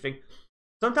more interesting.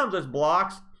 Sometimes those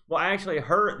blocks will actually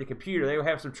hurt the computer. They will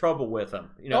have some trouble with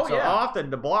them. Often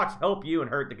the blocks help you and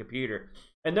hurt the computer.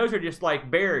 And those are just like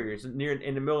barriers in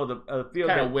the middle of the field.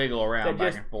 Kind of wiggle around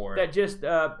back and forth. That just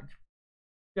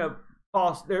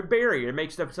cause their barrier. It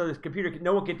makes stuff so the computer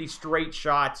no one can get these straight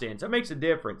shots in. So it makes a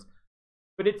difference.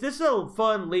 But this is a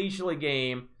fun leisurely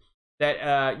game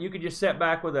that you can just sit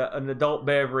back with an adult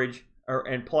beverage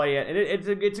and play it, and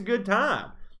it's a good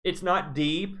time. It's not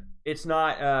deep. It's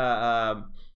not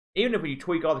even if you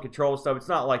tweak all the control stuff, it's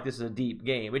not like this is a deep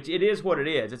game. It is what it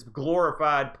is. It's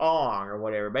glorified Pong or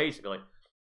whatever, basically.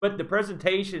 But the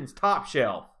presentation's top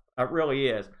shelf. It really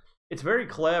is. It's a very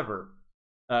clever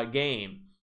game,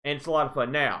 and it's a lot of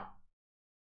fun. Now,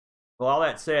 with all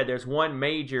that said, there's one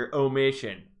major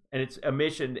omission, and it's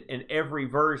omission in every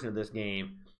version of this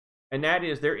game, and that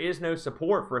is there is no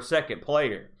support for a second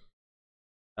player.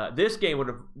 This game would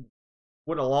have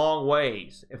went a long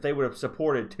ways if they would have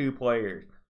supported 2 players.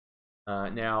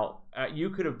 Now,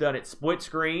 you could have done it split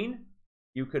screen.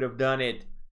 You could have done it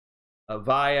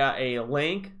via a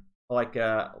link, like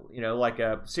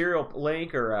a serial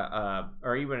link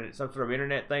or even some sort of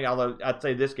internet thing. Although I'd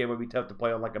say this game would be tough to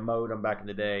play on like a modem back in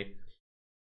the day.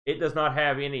 It does not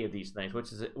have any of these things,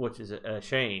 which is a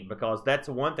shame, because that's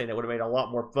the one thing that would have made it a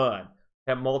lot more fun.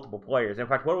 Have multiple players. In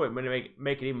fact, what would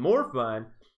make it even more fun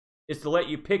is to let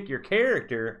you pick your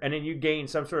character, and then you gain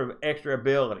some sort of extra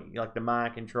ability, like the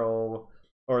mind control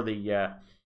or the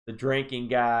drinking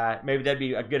guy. Maybe that'd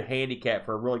be a good handicap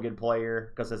for a really good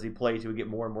player, because as he plays, he would get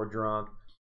more and more drunk.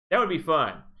 That would be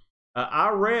fun. I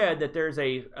read that there's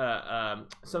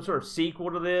some sort of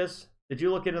sequel to this. Did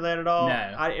you look into that at all?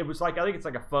 No. It was like, I think it's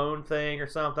like a phone thing or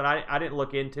something. I didn't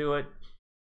look into it,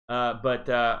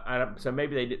 so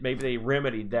maybe they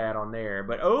remedied that on there.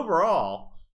 But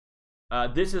overall,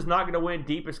 this is not going to win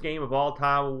Deepest Game of All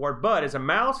Time award, but as a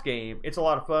mouse game, it's a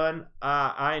lot of fun.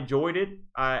 I enjoyed it.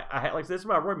 I had, like, this is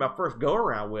my first go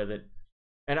around with it,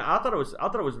 and I thought it was.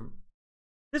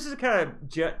 This is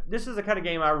the kind of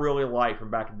game I really like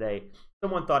from back in the day.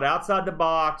 Someone thought outside the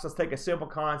box. Let's take a simple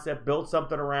concept, build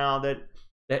something around it.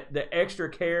 The extra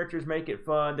characters make it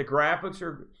fun. The graphics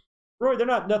are really, they're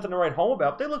not nothing to write home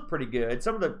about. But they look pretty good.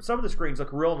 Some of the screens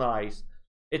look real nice.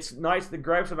 It's nice. The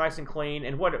graphics are nice and clean.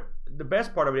 And the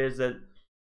best part of it is that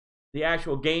the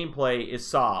actual gameplay is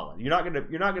solid. You're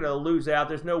not gonna lose out.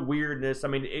 There's no weirdness. I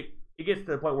mean, it gets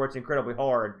to the point where it's incredibly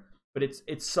hard, but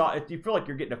it's solid. You feel like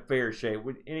you're getting a fair shake.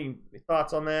 Any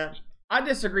thoughts on that? I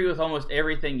disagree with almost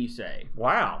everything you say.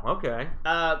 Wow. Okay.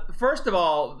 First of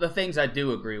all, the things I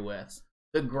do agree with.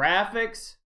 The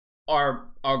graphics are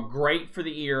great for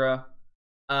the era,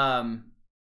 and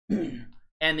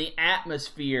the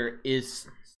atmosphere is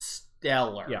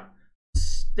stellar. Yeah.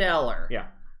 Stellar. Yeah.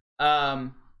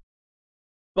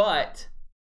 But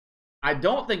I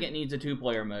don't think it needs a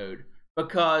 2-player mode,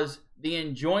 because the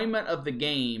enjoyment of the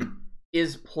game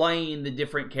is playing the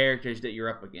different characters that you're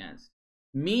up against.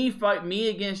 Me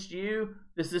against you,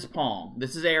 this is Pong.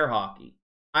 This is air hockey.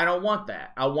 I don't want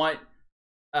that. I want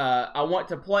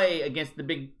to play against the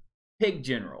big pig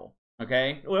general.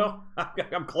 Okay? Well,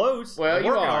 I'm close. Well, I'm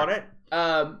working on it.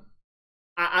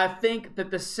 I think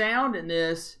that the sound in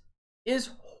this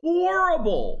is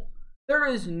horrible. There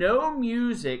is no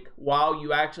music while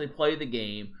you actually play the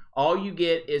game. All you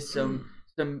get is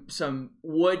some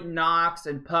wood knocks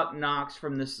and puck knocks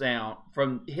from the sound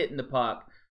from hitting the puck.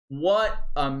 What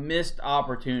a missed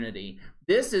opportunity.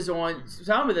 This is on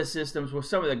some of the systems with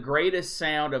some of the greatest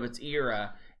sound of its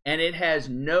era, and it has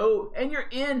no, and you're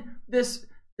in this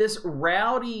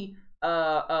rowdy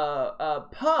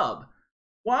pub.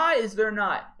 Why is there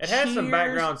not It has cheers? some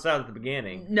background sound at the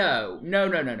beginning. No.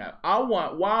 I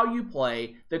want, while you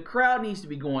play, the crowd needs to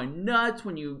be going nuts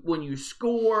when you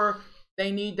score.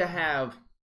 They need to have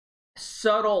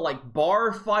subtle, like,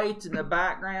 bar fights in the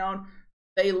background.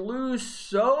 They lose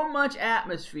so much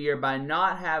atmosphere by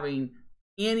not having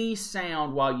any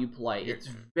sound while you play. It's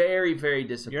very, very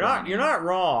disappointing. You're not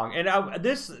wrong. And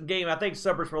this game, I think,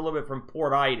 suffers from a little bit from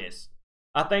portitis.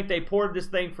 I think they ported this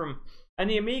thing from, and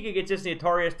the Amiga gets this, the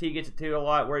Atari ST gets it too a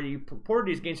lot, where you port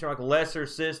these games from like lesser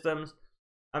systems.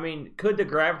 I mean, could the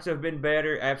graphics have been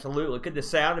better? Absolutely. Could the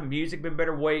sound and music been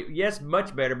better? Yes,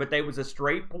 much better, but they was a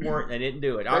straight port and they didn't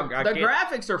do it. The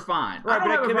graphics are fine. Right,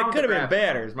 but it could have been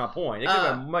better, is my point. It could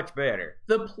have been much better.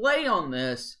 The play on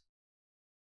this,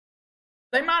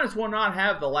 they might as well not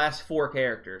have the last 4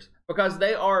 characters, because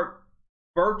they are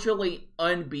virtually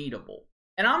unbeatable.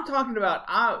 And I'm talking about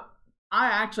I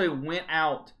actually went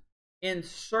out in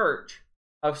search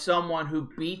of someone who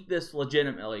beat this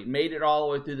legitimately, made it all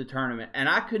the way through the tournament, and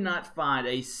I could not find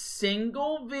a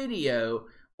single video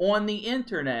on the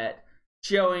internet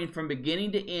showing from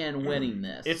beginning to end winning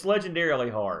this. It's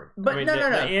legendarily hard. But no.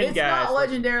 It's not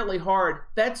legendarily hard.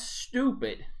 That's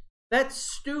stupid. That's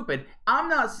stupid. I'm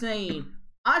not saying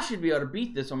I should be able to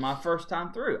beat this on my first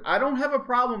time through. I don't have a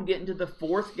problem getting to the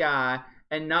fourth guy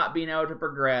and not being able to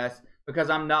progress because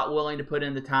I'm not willing to put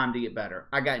in the time to get better.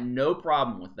 I got no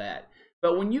problem with that.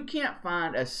 But when you can't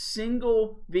find a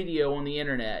single video on the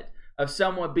internet of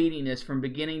someone beating this from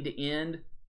beginning to end,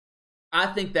 I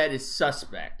think that is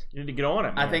suspect. You need to get on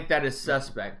it, man. I think that is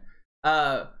suspect.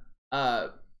 I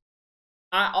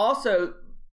also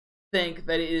think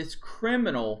that it is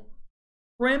criminal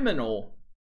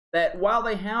that while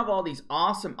they have all these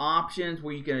awesome options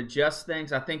where you can adjust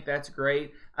things, I think that's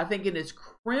great. I think it is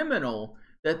criminal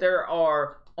that there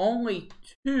are only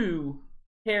 2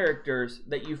 characters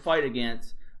that you fight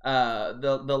against,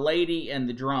 the lady and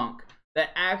the drunk,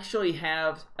 that actually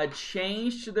have a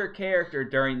change to their character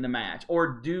during the match or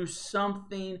do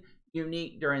something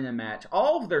unique during the match.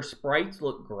 All of their sprites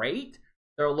look great.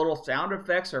 Their little sound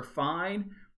effects are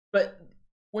fine. But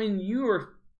when you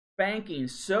are banking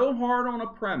so hard on a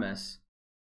premise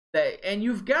and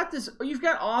you've got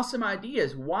awesome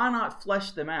ideas, why not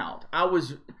flesh them out?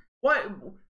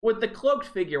 With the cloaked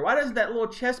figure, why doesn't that little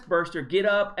chest burster get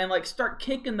up and like start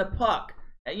kicking the puck,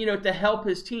 to help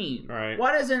his team? Right.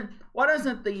 Why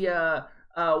doesn't the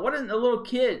little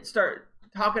kid start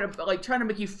talking about, like, trying to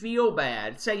make you feel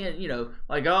bad, saying,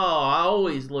 like, oh, I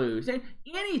always lose?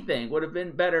 Anything would have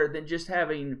been better than just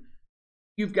having,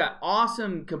 you've got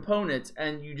awesome components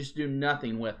and you just do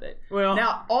nothing with it. Well,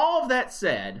 now, all of that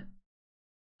said,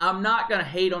 I'm not going to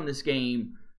hate on this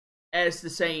game as to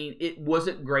saying it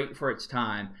wasn't great for its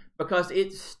time, because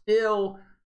it still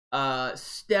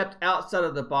stepped outside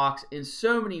of the box in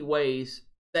so many ways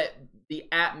that the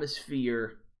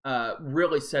atmosphere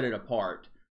really set it apart.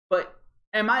 But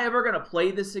am I ever going to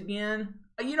play this again?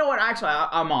 You know what? Actually,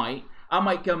 I might. I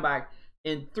might come back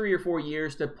in 3 or 4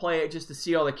 years to play it just to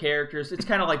see all the characters. It's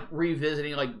kind of like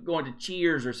revisiting, like going to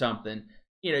Cheers or something.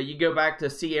 You go back to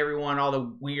see everyone, all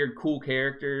the weird, cool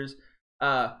characters.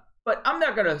 But I'm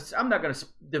not gonna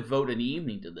devote an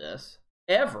evening to this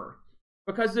ever,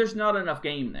 because there's not enough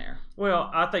game there. Well,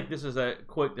 I think this is a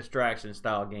quick distraction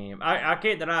style game. I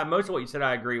can't deny most of what you said.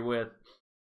 I agree with,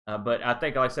 but I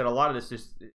think, like I said, a lot of this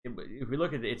is, if we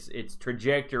look at its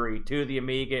trajectory to the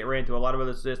Amiga, it ran to a lot of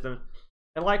other systems,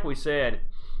 and like we said,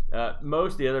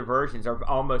 most of the other versions are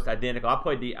almost identical. I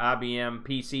played the IBM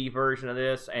PC version of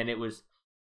this, and it was,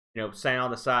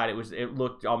 sound aside, it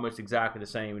looked almost exactly the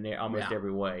same in almost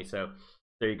every way. So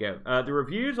there you go. The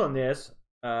reviews on this,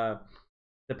 the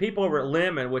people over at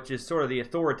Lemon, which is sort of the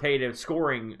authoritative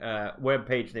scoring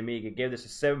webpage of the Amiga, gave this a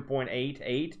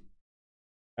 7.88.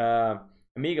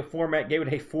 Amiga Format gave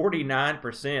it a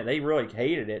 49%. They really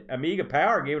hated it. Amiga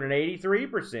Power gave it an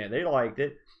 83%. They liked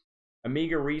it.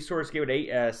 Amiga Resource gave it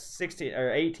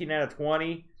 18 out of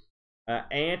 20.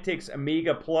 Antics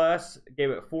Amiga Plus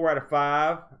gave it 4 out of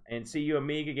 5, and CU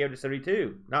Amiga gave it a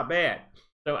 72. Not bad.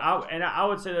 So I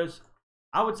would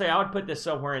say I would put this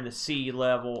somewhere in the C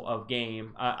level of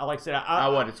game. Like I said, I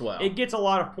would as well. It gets a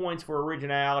lot of points for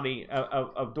originality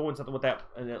of doing something with that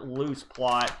loose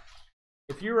plot.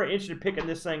 If you were interested in picking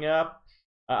this thing up,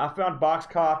 I found box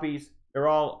copies. They're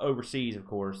all overseas, of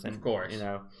course. And, of course.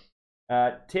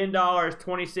 $10,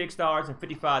 $26, and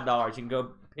 $55. You can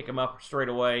go pick them up straight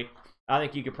away. I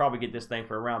think you could probably get this thing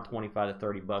for around $25 to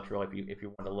 $30, really, if you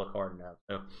want to look hard enough.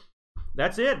 So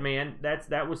that's it, man.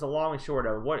 That was the long and short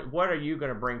of it. What are you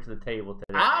going to bring to the table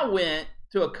today? I went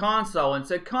to a console and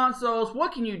said, "Consoles,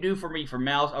 what can you do for me for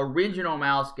original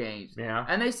mouse games?" Yeah.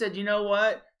 And they said, "You know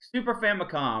what? Super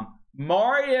Famicom,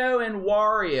 Mario and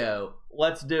Wario.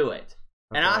 Let's do it."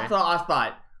 Okay. And I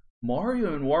thought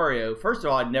Mario and Wario. First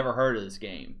of all, I'd never heard of this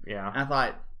game. Yeah. And I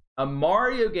thought, a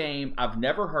Mario game I've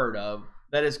never heard of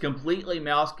that is completely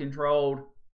mouse controlled.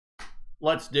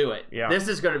 Let's do it. Yeah. This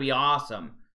is going to be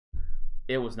awesome.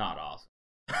 It was not awesome.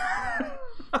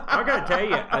 I gotta tell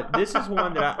you, this is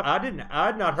one that I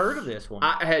had not heard of this one.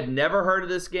 I had never heard of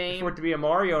this game. For it to be a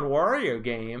Mario and Wario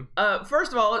game.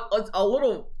 First of all, let's a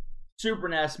little Super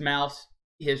NES mouse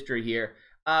history here.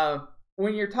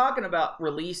 When you're talking about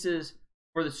releases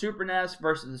for the Super NES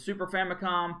versus the Super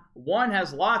Famicom, one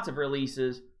has lots of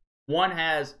releases, one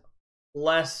has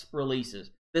less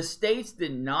releases. The States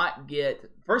did not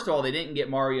get, first of all, they didn't get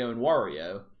Mario and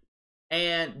Wario,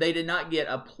 and they did not get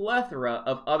a plethora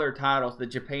of other titles that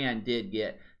Japan did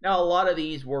get. Now, a lot of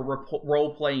these were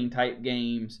role-playing type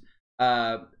games,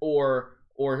 or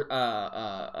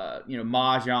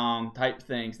mahjong type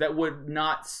things that would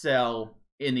not sell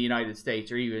in the United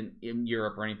States or even in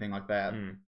Europe or anything like that.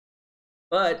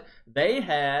 But they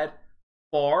had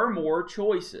far more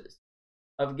choices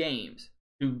of games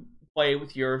to play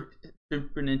with your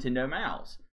Super Nintendo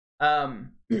mouse.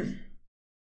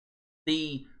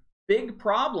 The big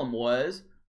problem was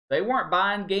they weren't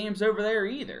buying games over there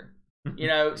either.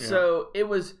 So it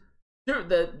was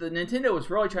the Nintendo was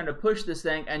really trying to push this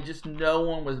thing, and just no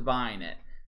one was buying it.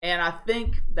 And I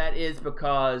think that is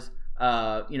because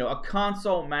a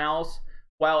console mouse,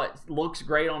 while it looks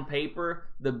great on paper,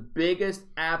 the biggest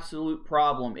absolute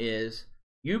problem is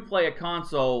you play a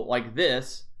console like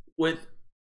this with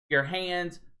your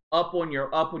hands up on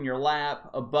your lap,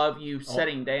 above you,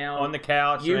 sitting down on the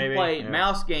couch. You maybe. play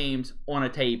mouse games on a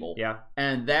table. Yeah,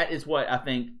 and that is what I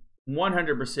think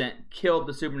 100% killed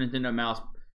the Super Nintendo mouse,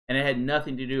 and it had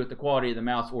nothing to do with the quality of the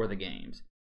mouse or the games.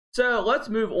 So let's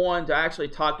move on to actually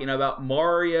talking about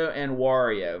Mario and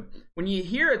Wario. When you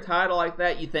hear a title like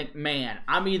that, you think, man,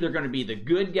 I'm either going to be the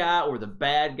good guy or the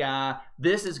bad guy.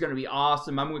 This is going to be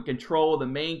awesome. I'm going to control the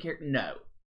main character. No.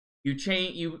 You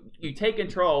take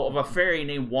control of a fairy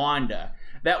named Wanda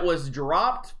that was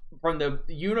dropped from the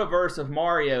universe of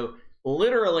Mario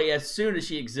literally as soon as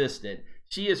she existed.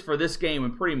 She is for this game,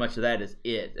 and pretty much that is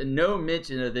it. And no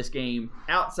mention of this game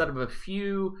outside of a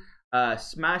few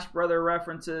Smash Brother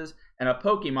references and a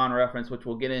Pokemon reference, which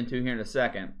we'll get into here in a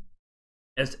second,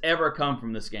 has ever come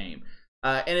from this game.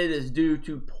 And it is due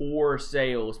to poor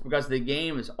sales, because the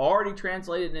game is already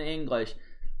translated in English.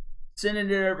 Sending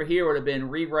it over here would have been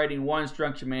rewriting one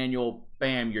instruction manual,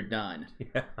 bam, you're done.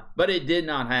 Yeah. But it did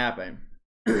not happen.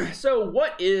 So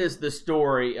what is the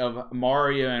story of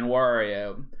Mario and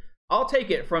Wario? I'll take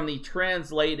it from the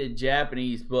translated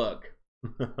Japanese book.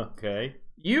 Okay.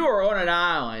 You are on an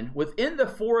island. Within the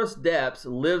forest depths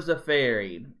lives a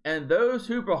fairy, and those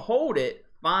who behold it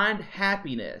find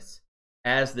happiness,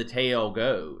 as the tale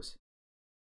goes.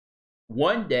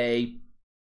 One day,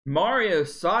 Mario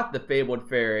sought the fabled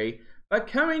fairy by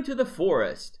coming to the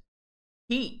forest.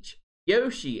 Peach,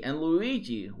 Yoshi, and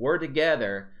Luigi were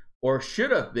together, or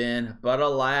should have been, but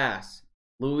alas,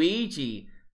 Luigi's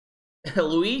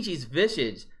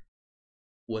visage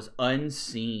was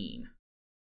unseen.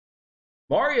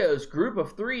 Mario's group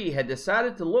of 3 had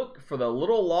decided to look for the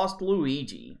little lost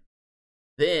Luigi.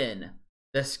 Then,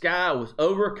 the sky was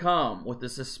overcome with a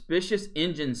suspicious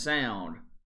engine sound.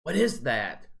 What is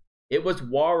that? It was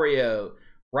Wario,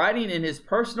 riding in his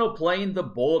personal plane, the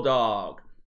Bulldog.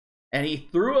 And he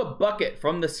threw a bucket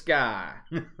from the sky.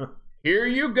 Here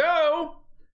you go!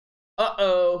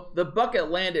 Uh-oh, the bucket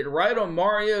landed right on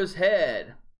Mario's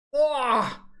head.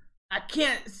 Oh, I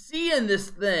can't see in this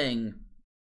thing.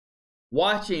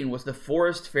 Watching was the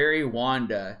forest fairy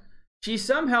Wanda. She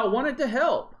somehow wanted to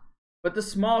help, but the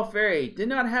small fairy did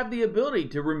not have the ability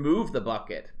to remove the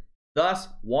bucket. Thus,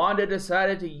 Wanda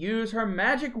decided to use her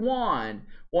magic wand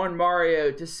on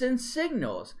Mario to send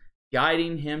signals,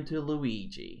 guiding him to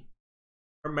Luigi.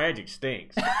 Her magic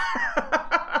stinks.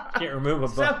 Can't remove a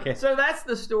bucket. So that's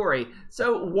the story.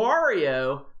 So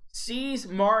Wario sees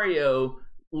Mario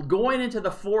going into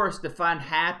the forest to find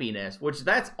happiness, which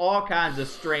that's all kinds of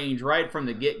strange right from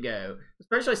the get-go.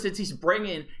 Especially since he's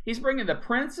bringing the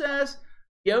princess,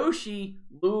 Yoshi,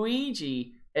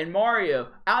 Luigi, and Mario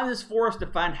out in this forest to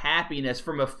find happiness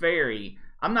from a fairy.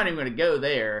 I'm not even going to go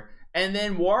there. And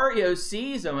then Wario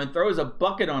sees him and throws a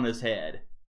bucket on his head.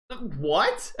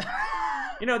 What?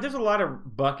 There's a lot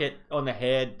of bucket on the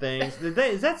head things.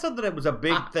 Is that something that was a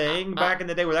big thing back in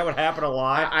the day where that would happen a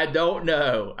lot? I don't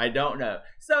know.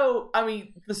 So, I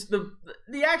mean,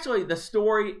 the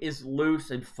story is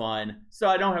loose and fun, so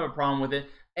I don't have a problem with it.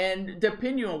 And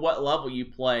depending on what level you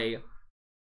play,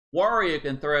 Wario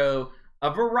can throw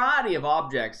a variety of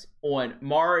objects on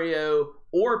Mario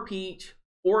or Peach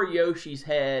or Yoshi's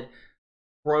head.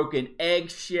 Broken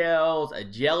eggshells, a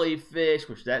jellyfish,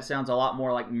 which that sounds a lot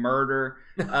more like murder.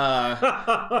 And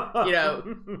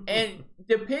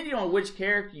depending on which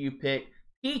character you pick,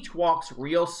 Peach walks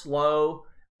real slow,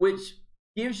 which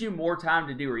gives you more time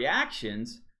to do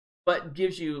reactions, but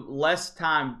gives you less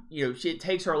time. It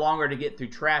takes her longer to get through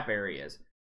trap areas.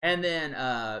 And then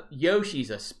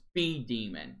Yoshi's a speed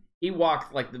demon. He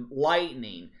walks like the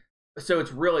lightning, so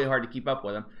it's really hard to keep up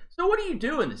with him. So what do you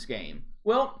do in this game?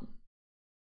 Well,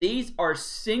 these are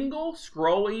single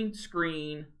scrolling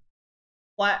screen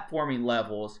platforming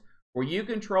levels where you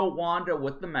control Wanda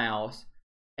with the mouse,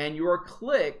 and your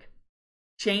click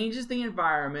changes the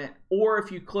environment, or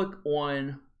if you click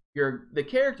on the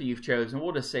character you've chosen,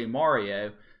 we'll just say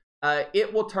Mario,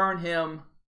 it will turn him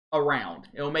around.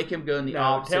 It will make him go in the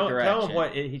opposite direction. Tell him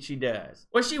what she does.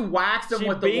 Well, she whacks him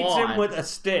with the wand. She beats him with a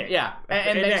stick. Yeah,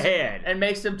 and in the head. And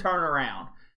makes him turn around.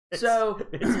 So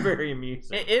it's very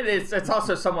amusing. It is. It's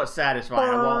also somewhat satisfying.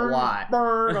 I won't lie.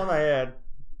 Burn on the head.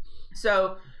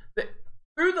 So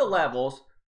through the levels,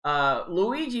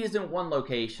 Luigi is in one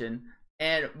location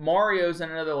and Mario's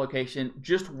in another location,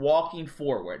 just walking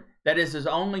forward. That is his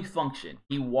only function.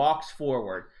 He walks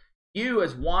forward. You,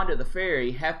 as Wanda the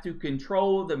Fairy, have to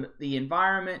control the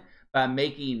environment by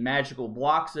making magical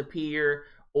blocks appear,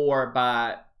 or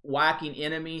by whacking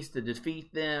enemies to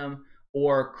defeat them,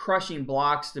 or crushing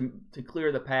blocks to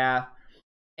clear the path.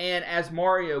 And as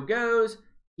Mario goes,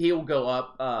 he'll go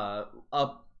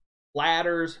up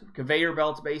ladders, conveyor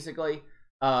belts, basically.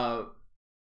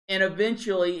 And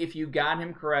eventually, if you guide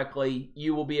him correctly,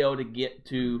 you will be able to get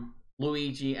to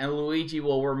Luigi, and Luigi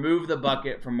will remove the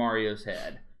bucket from Mario's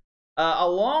head.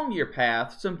 Along your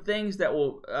path, some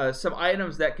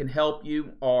items that can help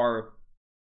you are,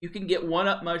 you can get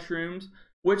 1-up mushrooms,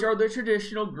 which are the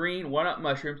traditional green 1-up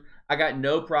mushrooms. I got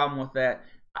no problem with that.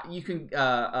 You can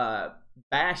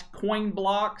bash coin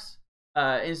blocks.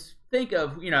 And think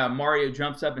of, Mario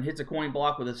jumps up and hits a coin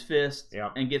block with his fist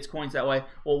and gets coins that way.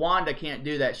 Well, Wanda can't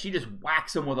do that. She just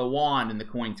whacks him with a wand and the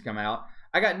coins come out.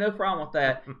 I got no problem with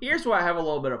that. Here's where I have a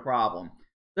little bit of problem.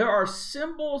 There are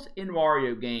symbols in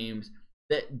Mario games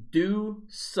that do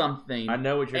something. I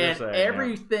know what you're going to say. And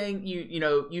everything,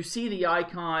 you see the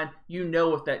icon, you know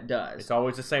what that does. It's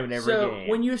always the same in every game.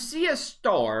 So when you see a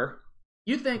star,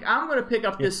 you think, I'm going to pick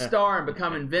up this star and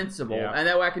become invincible, and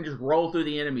that way I can just roll through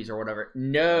the enemies or whatever.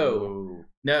 No.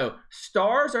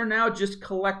 Stars are now just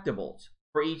collectibles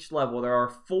for each level. There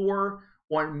are 4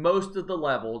 on most of the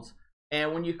levels,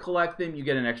 and when you collect them, you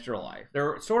get an extra life.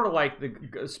 They're sort of like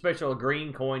the special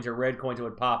green coins or red coins that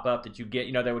would pop up that you get.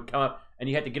 They would come up, and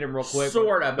you have to get them real quick.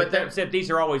 Sort of, but except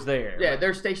these are always there. Yeah,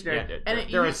 they're stationary. Yeah,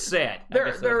 and they're a set.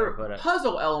 They're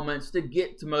puzzle elements to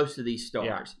get to most of these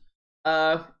stars.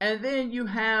 Yeah. And then you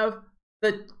have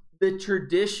the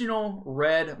traditional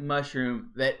red mushroom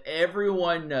that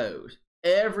everyone knows.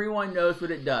 Everyone knows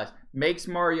what it does. Makes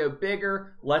Mario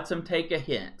bigger, lets him take a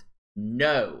hint.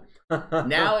 No.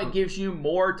 Now it gives you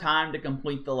more time to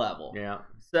complete the level. Yeah.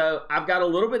 So I've got a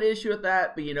little bit of issue with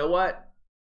that, but you know what?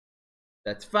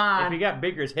 That's fine. If he got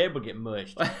bigger, his head would get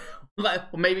mushed. Well,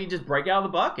 maybe just break out of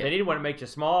the bucket. They need one to make you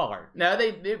smaller. No,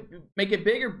 they make it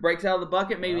bigger, breaks out of the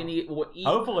bucket. Maybe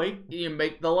hopefully you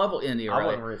make the level end here. I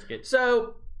wouldn't risk it.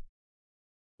 So,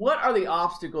 what are the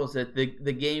obstacles that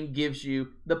the game gives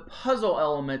you? The puzzle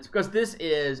elements, because this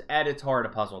is at its heart a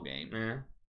puzzle game. Yeah.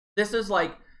 This is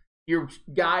like you're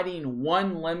guiding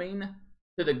one lemming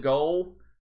to the goal,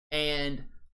 and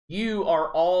you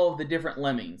are all of the different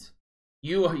lemmings.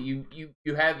 You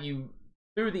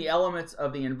through the elements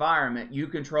of the environment, you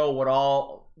control what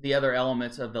all the other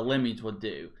elements of the lemmings would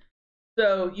do.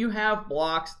 So you have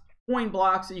blocks, coin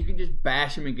blocks, that you can just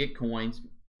bash them and get coins.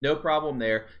 No problem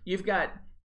there. You've got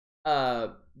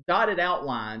dotted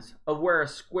outlines of where a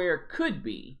square could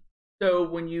be. So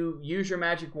when you use your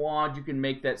magic wand, you can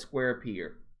make that square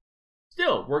appear.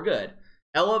 Still, we're good.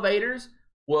 Elevators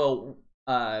will,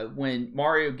 when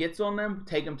Mario gets on them,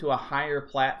 take them to a higher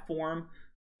platform.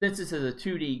 Since this is a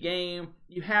 2D game,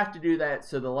 you have to do that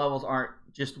so the levels aren't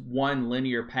just one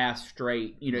linear path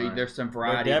straight. Right. There's some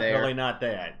variety there. Definitely not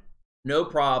that. No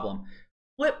problem.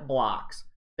 Flip blocks.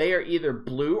 They are either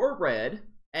blue or red,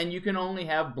 and you can only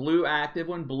have blue active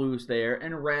when blue's there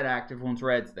and red active when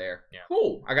red's there. Yeah.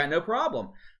 Cool. I got no problem.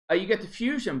 You get the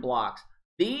fusion blocks.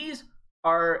 These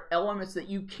are elements that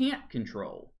you can't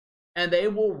control, and they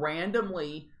will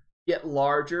randomly get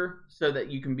larger so that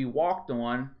you can be walked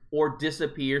on, or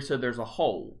disappear so there's a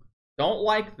hole. Don't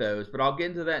like those, but I'll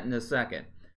get into that in a second.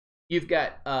 You've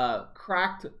got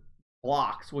cracked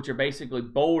blocks, which are basically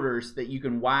boulders that you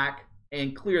can whack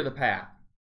and clear the path.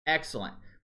 Excellent.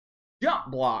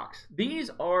 Jump blocks. These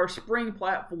are spring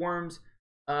platforms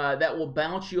that will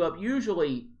bounce you up,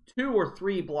 usually 2 or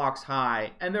 3 blocks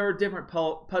high, and there are different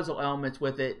puzzle elements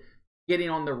with it, getting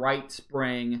on the right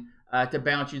spring to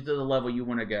bounce you to the level you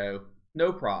want to go.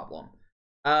 No problem.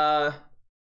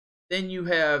 Then you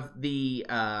have the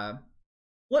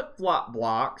flip-flop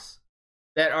blocks.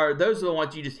 Those are the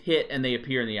ones you just hit and they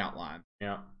appear in the outline.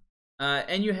 Yeah.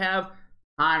 And you have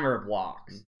timer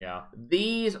blocks. Yeah.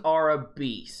 These are a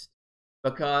beast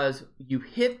because you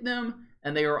hit them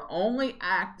and they are only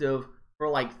active for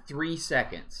like 3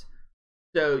 seconds.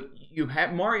 So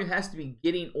Mario has to be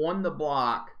getting on the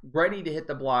block, ready to hit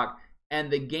the block,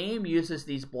 and the game uses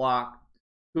these blocks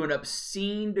to an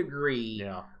obscene degree.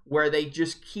 Yeah. Where they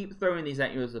just keep throwing these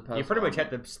at you as a puzzle. You pretty much have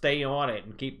to stay on it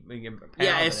and keep pounding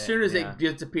as soon as it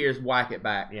disappears, whack it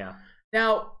back. Yeah.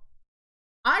 Now,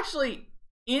 actually,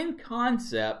 in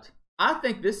concept, I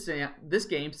think this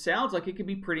game sounds like it could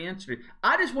be pretty interesting.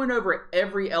 I just went over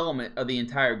every element of the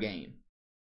entire game.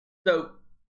 So,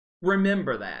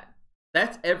 remember that.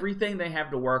 That's everything they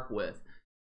have to work with.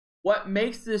 What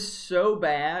makes this so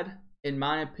bad, in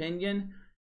my opinion,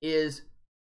 is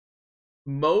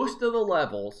most of the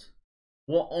levels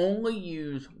will only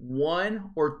use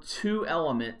 1 or 2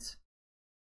 elements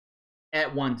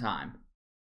at one time.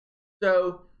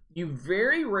 So you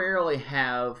very rarely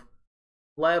have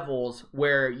levels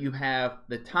where you have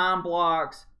the time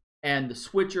blocks and the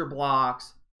switcher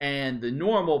blocks and the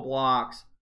normal blocks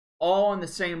all on the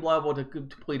same level to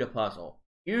complete a puzzle.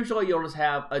 Usually you'll just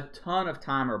have a ton of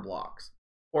timer blocks,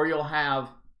 or you'll have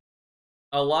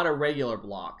a lot of regular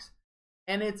blocks.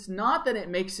 And it's not that it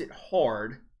makes it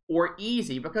hard or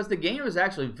easy, because the game is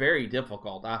actually very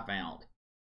difficult, I found.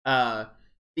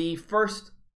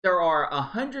 There are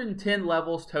 110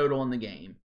 levels total in the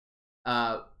game.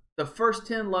 The first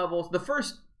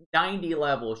 90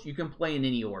 levels you can play in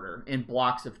any order in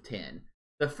blocks of 10.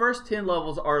 The first 10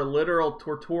 levels are literal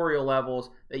tutorial levels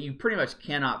that you pretty much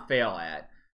cannot fail at.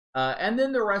 And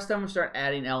then the rest of them start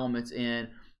adding elements in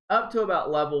up to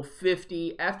about level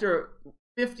 50. After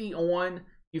 50 on,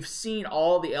 you've seen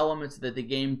all the elements that the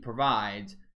game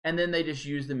provides, and then they just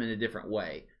use them in a different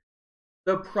way.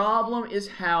 The problem is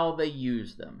how they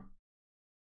use them.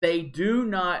 They do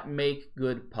not make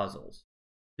good puzzles.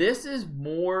 This is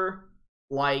more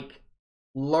like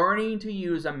learning to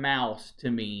use a mouse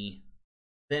to me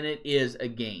than it is a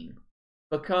game.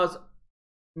 Because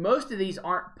most of these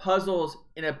aren't puzzles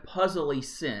in a puzzly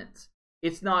sense.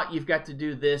 It's not you've got to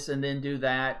do this and then do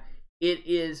that. It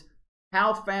is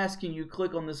how fast can you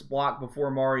click on this block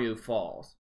before Mario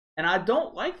falls. And I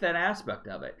don't like that aspect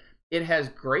of it. It has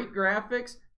great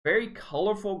graphics, very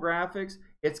colorful graphics.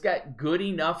 It's got good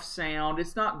enough sound.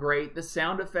 It's not great. The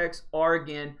sound effects are,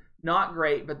 again, not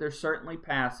great, but they're certainly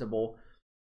passable.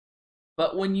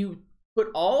 But when you put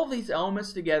all of these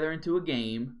elements together into a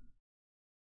game,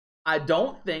 I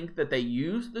don't think that they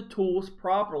use the tools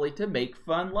properly to make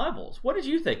fun levels. What did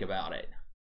you think about it?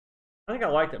 I think I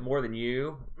liked it more than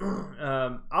you.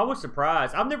 I was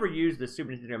surprised. I've never used the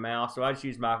Super Nintendo mouse, so I just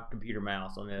used my computer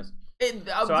mouse on this. The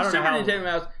Super Nintendo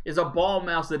mouse is a ball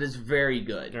mouse that is very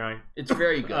good. Right. It's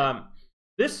very good.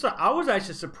 I was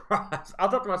actually surprised. I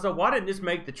thought to myself, why didn't this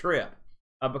make the trip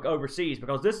overseas?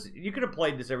 Because you could have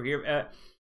played this over here.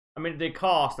 I mean, the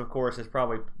cost, of course, is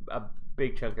probably a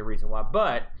big chunk of the reason why.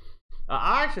 But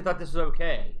I actually thought this was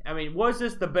okay. I mean, was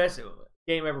this the best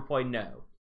game ever played? No.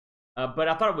 But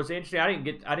I thought it was interesting. I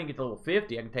didn't get the little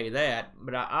 50. I can tell you that.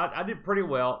 But I did pretty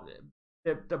well.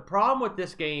 The problem with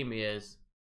this game is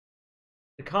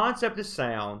the concept is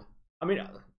sound. I mean,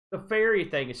 the fairy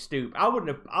thing is stupid. I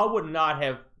would not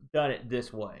have done it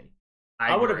this way.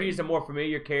 I would have used a more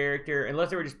familiar character, unless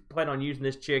they were just planning on using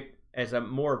this chick as a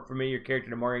more familiar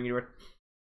character to Mario Universe.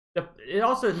 It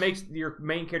also makes your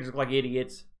main characters look like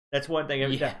idiots. That's one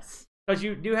thing. Yes. Because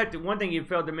you do have to. One thing you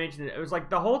failed to mention, it was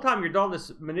like the whole time you're doing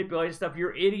this manipulation stuff,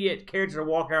 your idiot characters are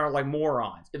walking around like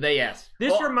morons. Yes.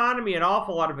 This reminded me an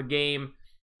awful lot of a game.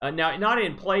 Now, not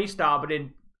in play style, but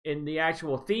in the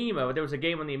actual theme of it. There was a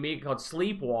game on the Amiga called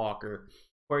Sleepwalker,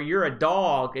 where you're a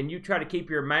dog and you try to keep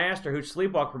your master who's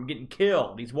sleepwalking from getting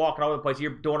killed. He's walking all over the place.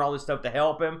 You're doing all this stuff to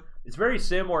help him. It's very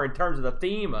similar in terms of the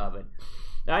theme of it.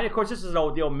 Now, and of course, this is the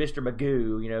old Mr.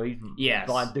 Magoo. You know, he's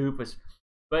blind doofus.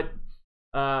 But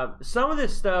some of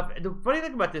this stuff, the funny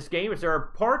thing about this game is there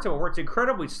are parts of it where it's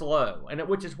incredibly slow, and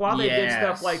which is why they did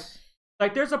stuff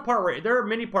like there's a part where there are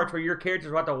many parts where your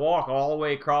characters have to walk all the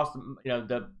way across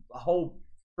the whole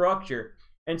structure,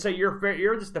 and so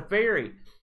you're just the fairy.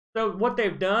 So what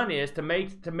they've done is to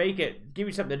make it give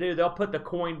you something to do, they'll put the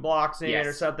coin blocks in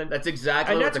or something. That's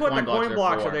exactly what the coin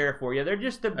blocks are are there for. Yeah, they're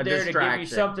just there to give you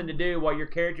something to do while your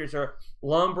characters are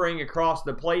lumbering across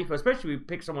the playfield, especially if you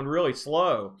pick someone really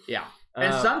slow. Yeah.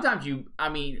 And sometimes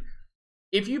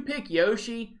if you pick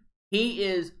Yoshi, he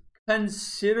is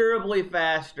considerably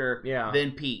faster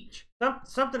than Peach.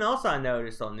 Something else I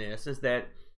noticed on this is that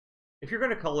if you're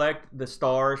going to collect the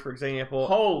stars, for example,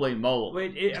 holy moly!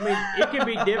 It can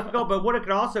be difficult, but what it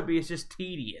can also be is just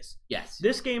tedious. Yes,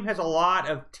 this game has a lot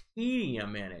of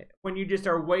tedium in it when you just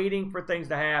are waiting for things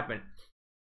to happen.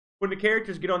 When the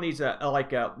characters get on these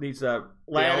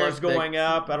ladders going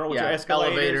up, I don't know what your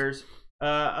escalators.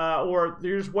 Or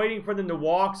you're just waiting for them to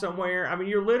walk somewhere. I mean,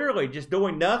 you're literally just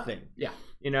doing nothing. Yeah.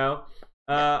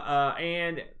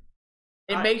 And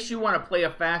It makes you want to play a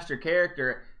faster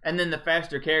character, and then the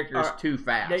faster character is too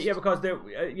fast. Yeah, because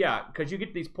because you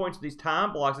get these points, these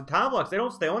time blocks, and time blocks, they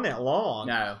don't stay on that long.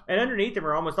 No. And underneath them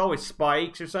are almost always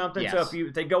spikes or something. Yes. So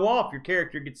if they go off, your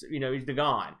character gets, he's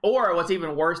gone. Or what's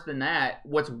even worse than that,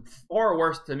 what's far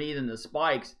worse to me than the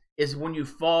spikes, is when you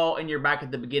fall and you're back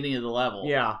at the beginning of the level.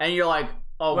 Yeah. And you're like,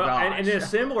 oh, gosh. And in a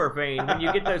similar vein, when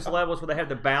you get those levels where they have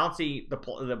the bouncy, the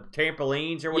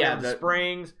trampolines or whatever, the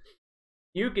springs,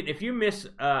 you can, if you miss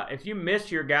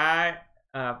your guy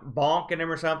bonking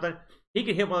him or something, he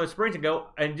can hit one of those springs and go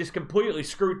and just completely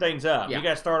screw things up. Yeah. You got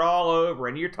to start all over,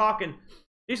 and you're talking.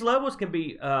 These levels can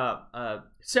be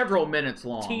several minutes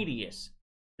long, tedious.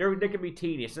 They can be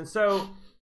tedious, and so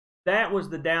that was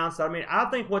the downside. I mean, I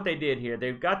think what they did here,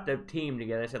 they've got the team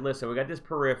together. They said, "Listen, we got this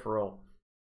peripheral.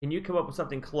 Can you come up with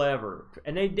something clever?"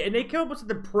 And they came up with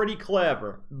something pretty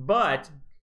clever, but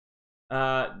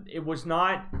it was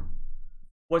not.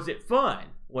 Was it fun?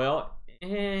 Well,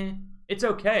 it's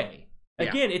okay.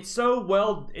 Again, it's so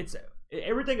well. It's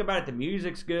everything about it. The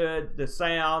music's good. The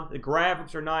sound, the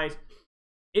graphics are nice.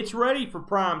 It's ready for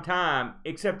prime time,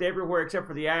 except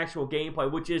for the actual gameplay,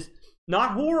 which is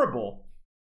not horrible,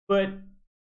 but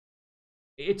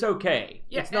it's okay.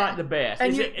 Yeah, it's not the best.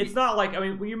 And it's not like, I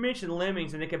mean, when you mentioned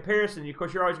Lemmings, and the comparison, of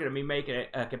course, you're always going to be making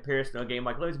a comparison to a game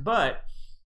like Lemmings, but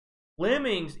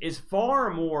Lemmings is far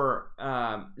more,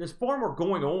 there's far more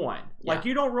going on. Yeah. Like,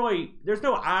 you don't really, there's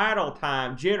no idle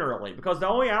time generally, because the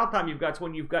only idle time you've got is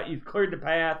when you've cleared the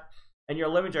path and your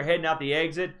Lemmings are heading out the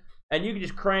exit, and you can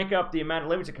just crank up the amount of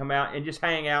Lemmings that come out and just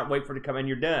hang out and wait for it to come in,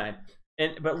 you're done.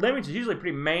 But Lemmings is usually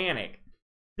pretty manic.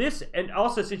 This, and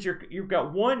also since you've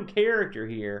got one character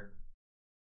here,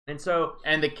 and so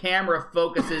the camera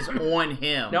focuses on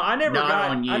him. No, I didn't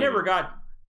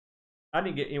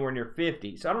get anywhere near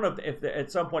 50, so I don't know if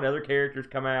at some point other characters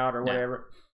come out or whatever.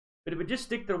 But if it just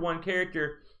stick to one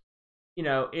character,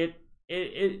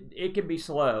 it can be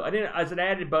slow. And then as an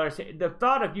added bonus, the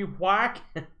thought of you whack,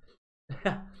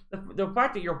 the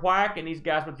fact that you're whacking these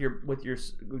guys with your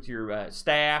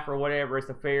staff or whatever, it's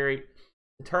the fairy,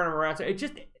 to turn them around. So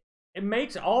it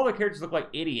makes all the characters look like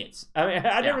idiots. I mean,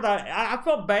 I never thought, I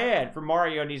felt bad for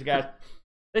Mario and these guys.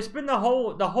 They spend the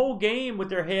whole game with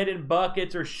their head in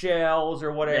buckets or shells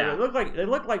or whatever. Yeah. They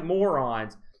look like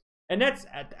morons, and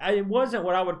it wasn't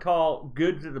what I would call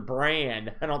good to the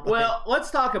brand. I don't think. Well,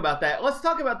 let's talk about that. Let's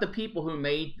talk about the people who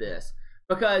made this,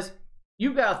 because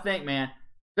you've got to think, man,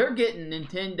 they're getting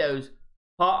Nintendo's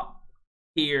top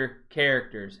tier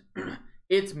characters.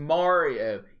 It's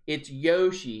Mario, it's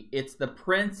Yoshi, it's the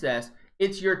princess,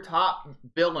 it's your top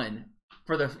villain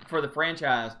for the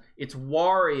franchise. It's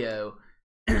Wario.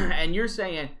 And you're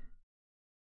saying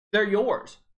they're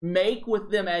yours. Make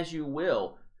with them as you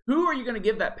will. Who are you going to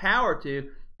give that power to?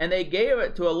 And they gave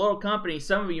it to a little company,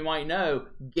 some of you might know,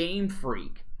 Game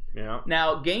Freak. Yeah.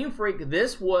 Now, Game Freak,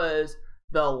 this was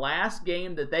the last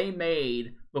game that they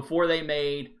made before they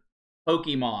made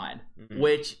Pokemon,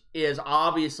 which is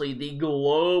obviously the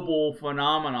global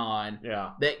phenomenon.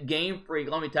 Yeah. That Game Freak,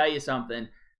 let me tell you something,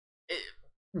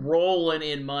 rolling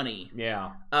in money.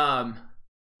 Yeah.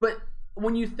 But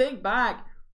when you think back,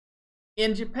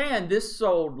 in Japan, this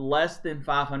sold less than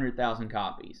 500,000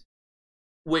 copies,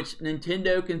 which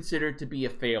Nintendo considered to be a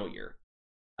failure,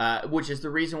 which is the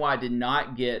reason why I did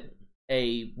not get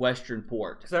a Western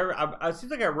port. So I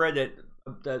seems like I read that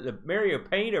the Mario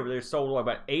Paint over there sold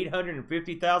about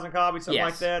 850,000 copies, something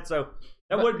like that. So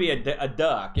that would be a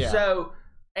duck. Yeah. So,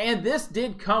 and this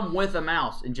did come with a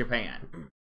mouse in Japan.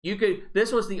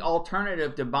 This was the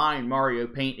alternative to buying Mario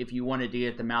Paint if you wanted to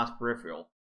get the mouse peripheral.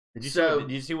 Did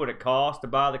you see what it cost to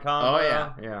buy the combo? Oh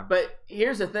yeah, yeah. But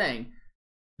here's the thing: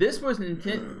 this was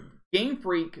Game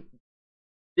Freak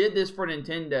did this for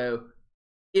Nintendo.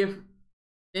 If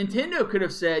Nintendo could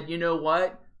have said, you know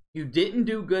what, you didn't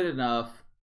do good enough,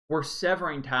 we're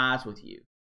severing ties with you.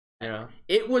 Yeah.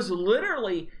 It was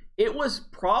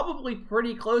probably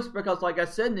pretty close, because, like I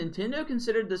said, Nintendo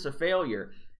considered this a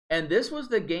failure. And this was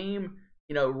the game,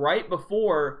 right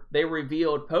before they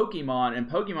revealed Pokemon. And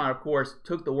Pokemon, of course,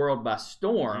 took the world by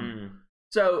storm.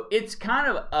 So it's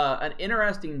kind of an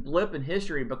interesting blip in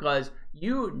history, because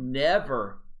you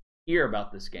never hear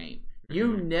about this game.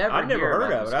 I've never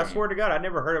heard of it. I swear to God, I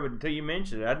never heard of it until you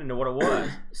mentioned it. I didn't know what it was.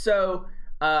 So,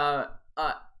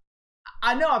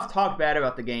 I know I've talked bad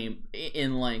about the game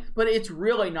in length, but it's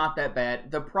really not that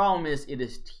bad. The problem is it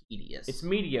is tedious. It's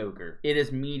mediocre. It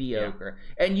is mediocre.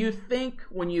 Yeah. And you think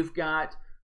when you've got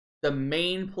the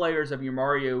main players of your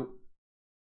Mario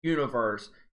universe,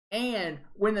 and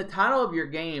when the title of your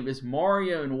game is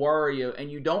Mario and Wario,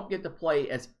 and you don't get to play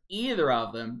as either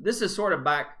of them, this is sort of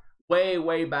back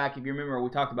way back, if you remember, we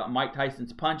talked about Mike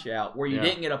Tyson's Punch-Out, where you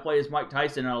didn't get to play as Mike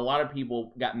Tyson, and a lot of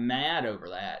people got mad over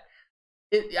that.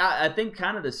 I think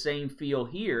kind of the same feel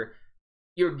here.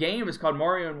 Your game is called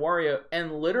Mario and Wario,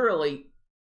 and literally,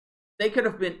 they could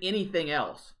have been anything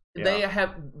else. Yeah. They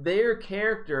have their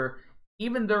character,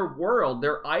 even their world,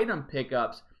 their item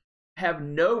pickups, have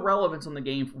no relevance on the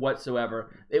game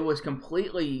whatsoever. It was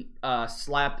completely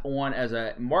slapped on as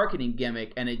a marketing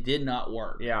gimmick, and it did not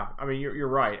work. Yeah, I mean, you're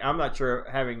right. I'm not sure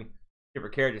having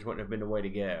different characters wouldn't have been the way to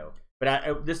go.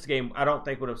 But this game, I don't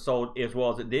think would have sold as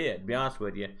well as it did, to be honest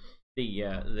with you.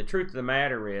 The truth of the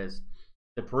matter is,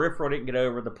 the peripheral didn't get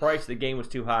over. The price of the game was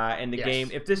too high, and the game.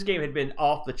 If this game had been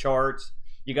off the charts,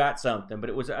 you got something. But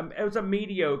it was a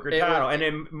mediocre title, and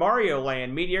in Mario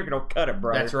Land, mediocre don't cut it,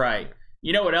 brother. That's right.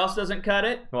 You know what else doesn't cut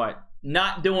it? What?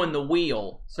 Not doing the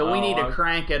wheel. So we need to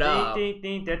crank it up.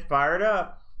 That's fired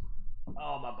up.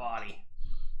 Oh, my body.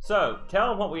 So, tell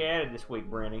them what we added this week,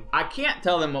 Brenny. I can't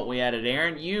tell them what we added,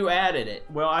 Aaron. You added it.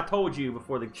 Well, I told you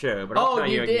before the show, but I'll tell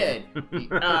you again. Did.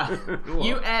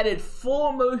 You added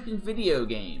full motion video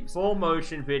games. Full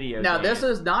motion video games. Now, this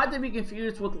is not to be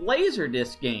confused with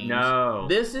Laserdisc games. No.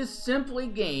 This is simply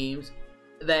games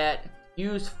that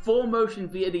use full motion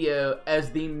video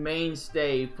as the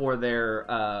mainstay for their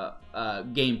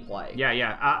gameplay.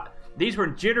 Yeah. These were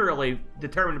generally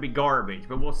determined to be garbage,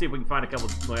 but we'll see if we can find a couple.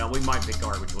 Well, we might pick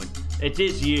garbage one. It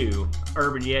is you,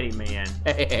 Urban Yeti Man.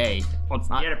 Hey, what's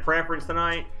not? You had a preference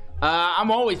tonight?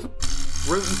 I'm always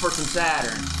rooting for some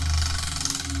Saturn.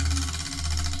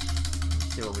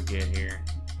 Let's see what we get here.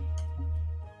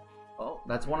 Oh,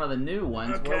 that's one of the new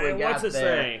ones. Okay, what we got what's it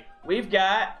there? say? We've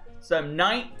got some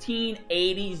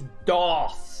 1980s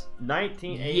DOS.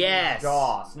 1980s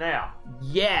DOS. Now.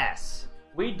 Yes.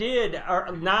 We did our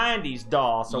 90s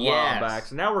DOS a while back,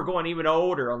 so now we're going even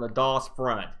older on the DOS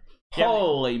front.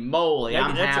 Holy moly,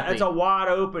 I'm happy. That's a wide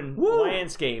open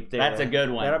landscape there. That's a good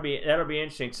one. That'll be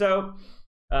interesting. So,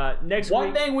 next week...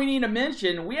 One thing we need to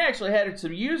mention, we actually had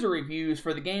some user reviews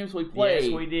for the games we played.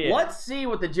 Yes, we did. Let's see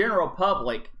what the general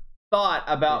public thought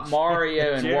about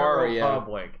Mario and Wario. General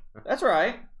public. That's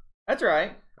right. That's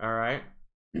right. All right.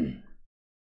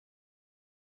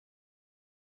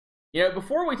 You know,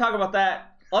 before we talk about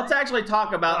that, let's actually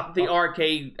talk about the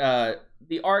arcade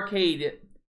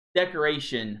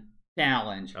decoration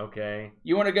challenge. Okay.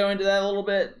 You want to go into that a little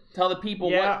bit? Tell the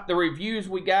people what the reviews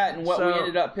we got and what we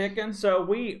ended up picking? So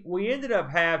we ended up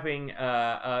having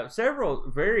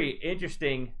several very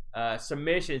interesting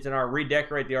submissions in our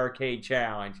Redecorate the Arcade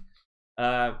challenge.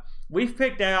 We've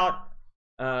picked out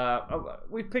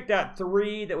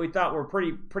 3 that we thought were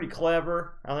pretty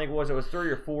clever. I think it was 3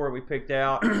 or 4 we picked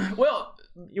out. Well,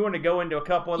 you want to go into a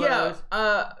couple of those?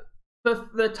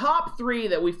 The top 3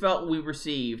 that we felt we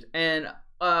received, and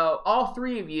all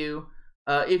 3 of you,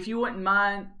 if you wouldn't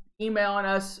mind emailing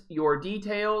us your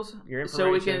details, your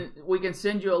information, so we can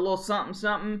send you a little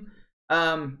something.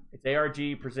 It's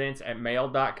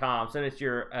argpresents@mail.com. Send us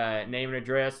your name and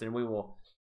address, and we'll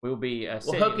be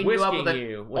hooking you up with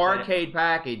an arcade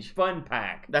package. Fun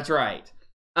pack. That's right.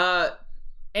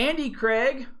 Andy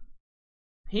Craig,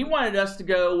 he wanted us to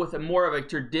go with more of a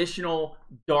traditional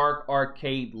dark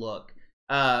arcade look.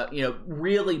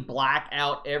 Really black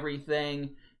out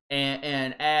everything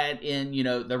and add in,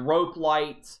 the rope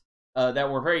lights that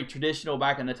were very traditional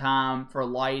back in the time for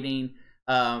lighting.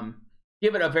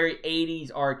 Give it a very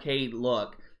 80s arcade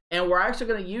look. And we're actually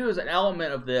going to use an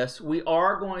element of this. We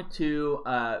are going to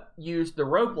use the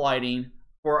rope lighting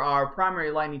for our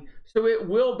primary lighting. So it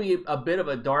will be a bit of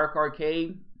a dark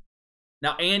arcade.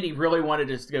 Now, Andy really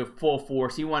wanted us to go full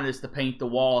force. He wanted us to paint the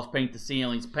walls, paint the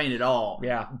ceilings, paint it all.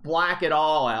 Yeah. Black it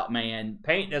all out, man.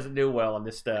 Paint doesn't do well on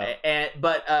this stuff.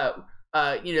 But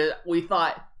we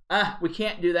thought, we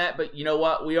can't do that. But you know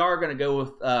what? We are going to go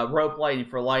with rope lighting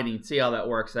for lighting, see how that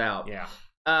works out. Yeah.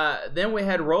 Then we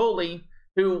had Rolly,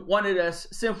 who wanted us,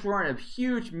 since we're in a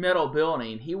huge metal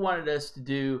building, he wanted us to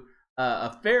do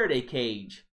a Faraday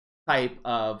cage type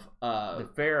of... the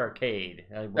Farricade.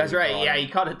 That's right, yeah, he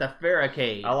called it the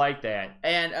Farricade. I like that.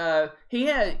 And he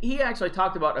actually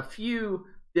talked about a few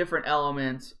different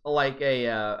elements, like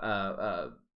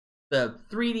the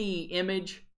 3D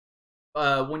image,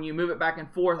 when you move it back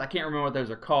and forth. I can't remember what those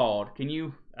are called. Can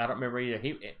you... I don't remember either.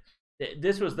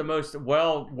 This was the most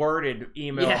well-worded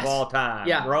email of all time.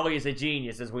 Yeah. Rolly is a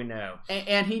genius, as we know.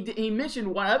 And he mentioned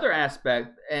one other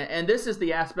aspect, and this is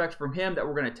the aspect from him that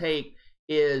we're going to take,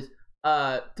 is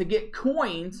to get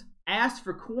coins, ask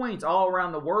for coins all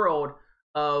around the world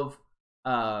of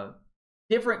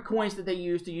different coins that they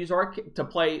use to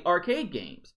play arcade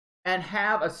games, and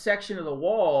have a section of the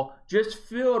wall just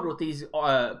filled with these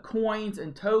coins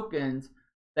and tokens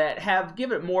that have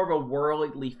given it more of a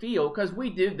worldly feel, because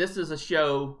this is a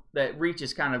show that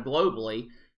reaches kind of globally.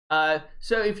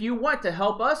 So if you want to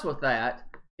help us with that,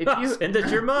 send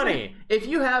us your money. If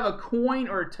you have a coin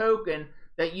or a token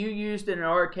that you used in an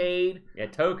arcade,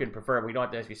 token preferred. We don't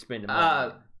have to actually spend the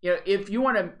money. If you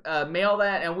want to mail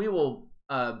that, and we will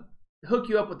hook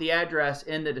you up with the address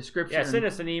in the description. Yeah, send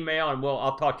us an email, and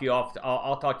I'll talk to you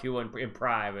I'll talk to you in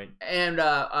private. And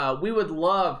we would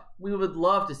love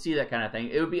to see that kind of thing.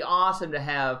 It would be awesome to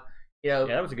have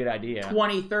that was a good idea.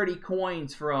 20, 30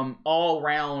 coins from all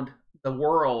around the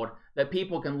world that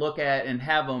people can look at and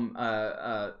have them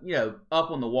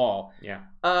up on the wall. Yeah.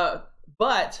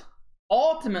 But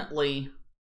ultimately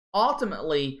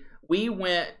we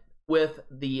went with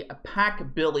the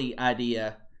Pack Billy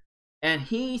idea. And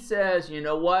he says, you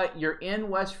know what? You're in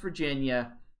West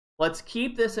Virginia. Let's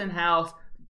keep this in-house.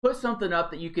 Put something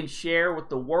up that you can share with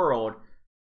the world.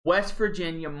 West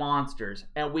Virginia monsters.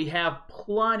 And we have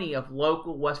plenty of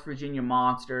local West Virginia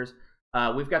monsters.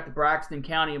 We've got the Braxton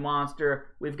County monster.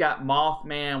 We've got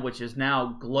Mothman, which is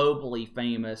now globally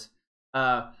famous.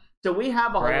 So we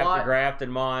have a lot. The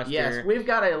Grafton monster. Yes, we've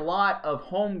got a lot of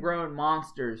homegrown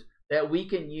monsters that we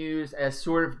can use as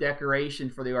sort of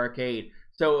decoration for the arcade.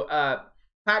 So,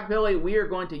 Pack Billy, we are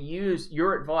going to use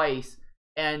your advice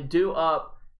and do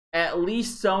up at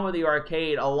least some of the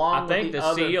arcade along with the I think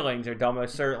the ceilings are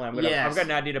almost certainly. Yes. I've got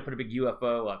an idea to put a big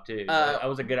UFO up, too. So that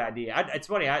was a good idea. It's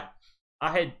funny. I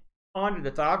had pondered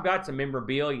the thought. I've got some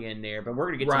memorabilia in there, but we're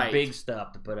going to get some big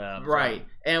stuff to put up. Right.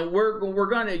 So. And we're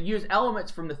going to use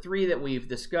elements from the 3 that we've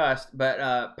discussed,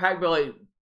 but Pack Billy,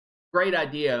 great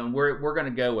idea, and we're going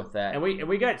to go with that. And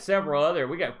we got several other.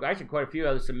 We got actually quite a few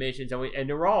other submissions, and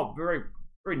they're all very,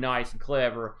 very nice and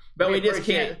clever. But we just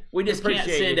can't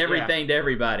send everything to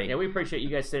everybody. Yeah, we appreciate you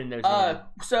guys sending those in.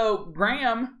 So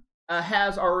Graham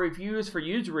has our reviews for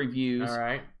user reviews. All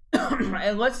right.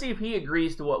 And let's see if he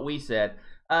agrees to what we said.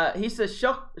 He says,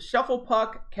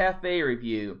 Shufflepuck Cafe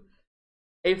review.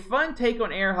 A fun take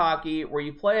on air hockey where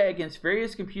you play against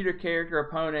various computer character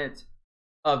opponents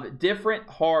of different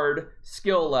hard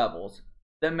skill levels.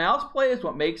 The mouse play is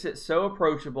what makes it so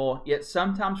approachable, yet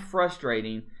sometimes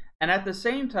frustrating, and at the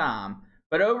same time,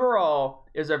 but overall,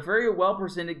 is a very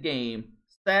well-presented game,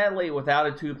 sadly without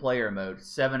a 2-player mode.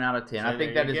 7 out of 10. I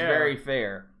think that is very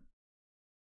fair.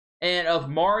 And of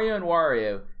Mario and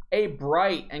Wario, a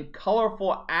bright and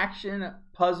colorful action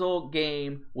puzzle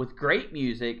game with great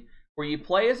music, where you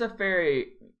play as a fairy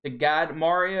to guide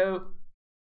Mario,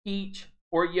 Peach,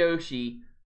 or Yoshi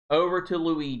over to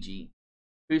Luigi,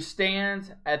 who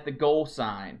stands at the goal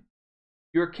sign.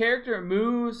 Your character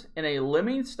moves in a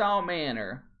lemming-style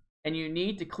manner, and you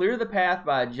need to clear the path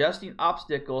by adjusting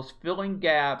obstacles, filling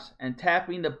gaps, and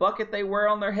tapping the bucket they wear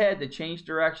on their head to change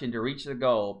direction to reach the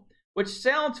goal, which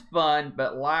sounds fun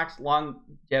but lacks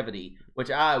longevity,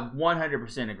 which I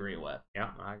 100% agree with. Yeah,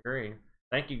 I agree.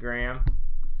 Thank you, Graham.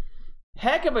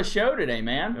 Heck of a show today,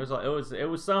 man. It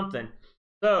was something.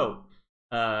 So,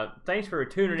 thanks for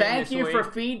tuning in this week. Thank you for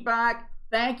feedback.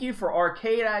 Thank you for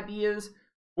arcade ideas.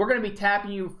 We're going to be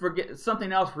tapping you for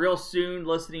something else real soon,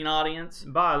 listening audience.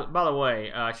 By the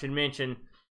way, I should mention,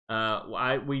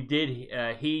 we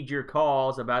did heed your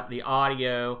calls about the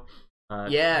audio.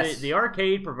 Yes. The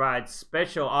arcade provides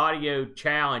special audio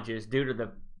challenges due to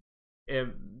the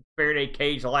Faraday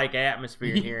cage-like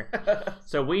atmosphere here.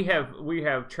 So we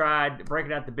have tried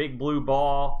breaking out the big blue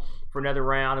ball for another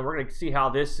round, and we're going to see how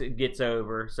this gets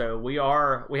over. So we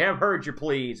have heard your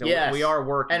pleas, and yes. we are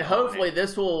working. And hopefully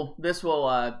this will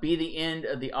be the end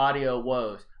of the audio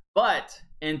woes. But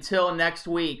until next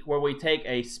week, where we take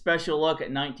a special look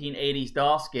at 1980s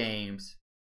DOS games.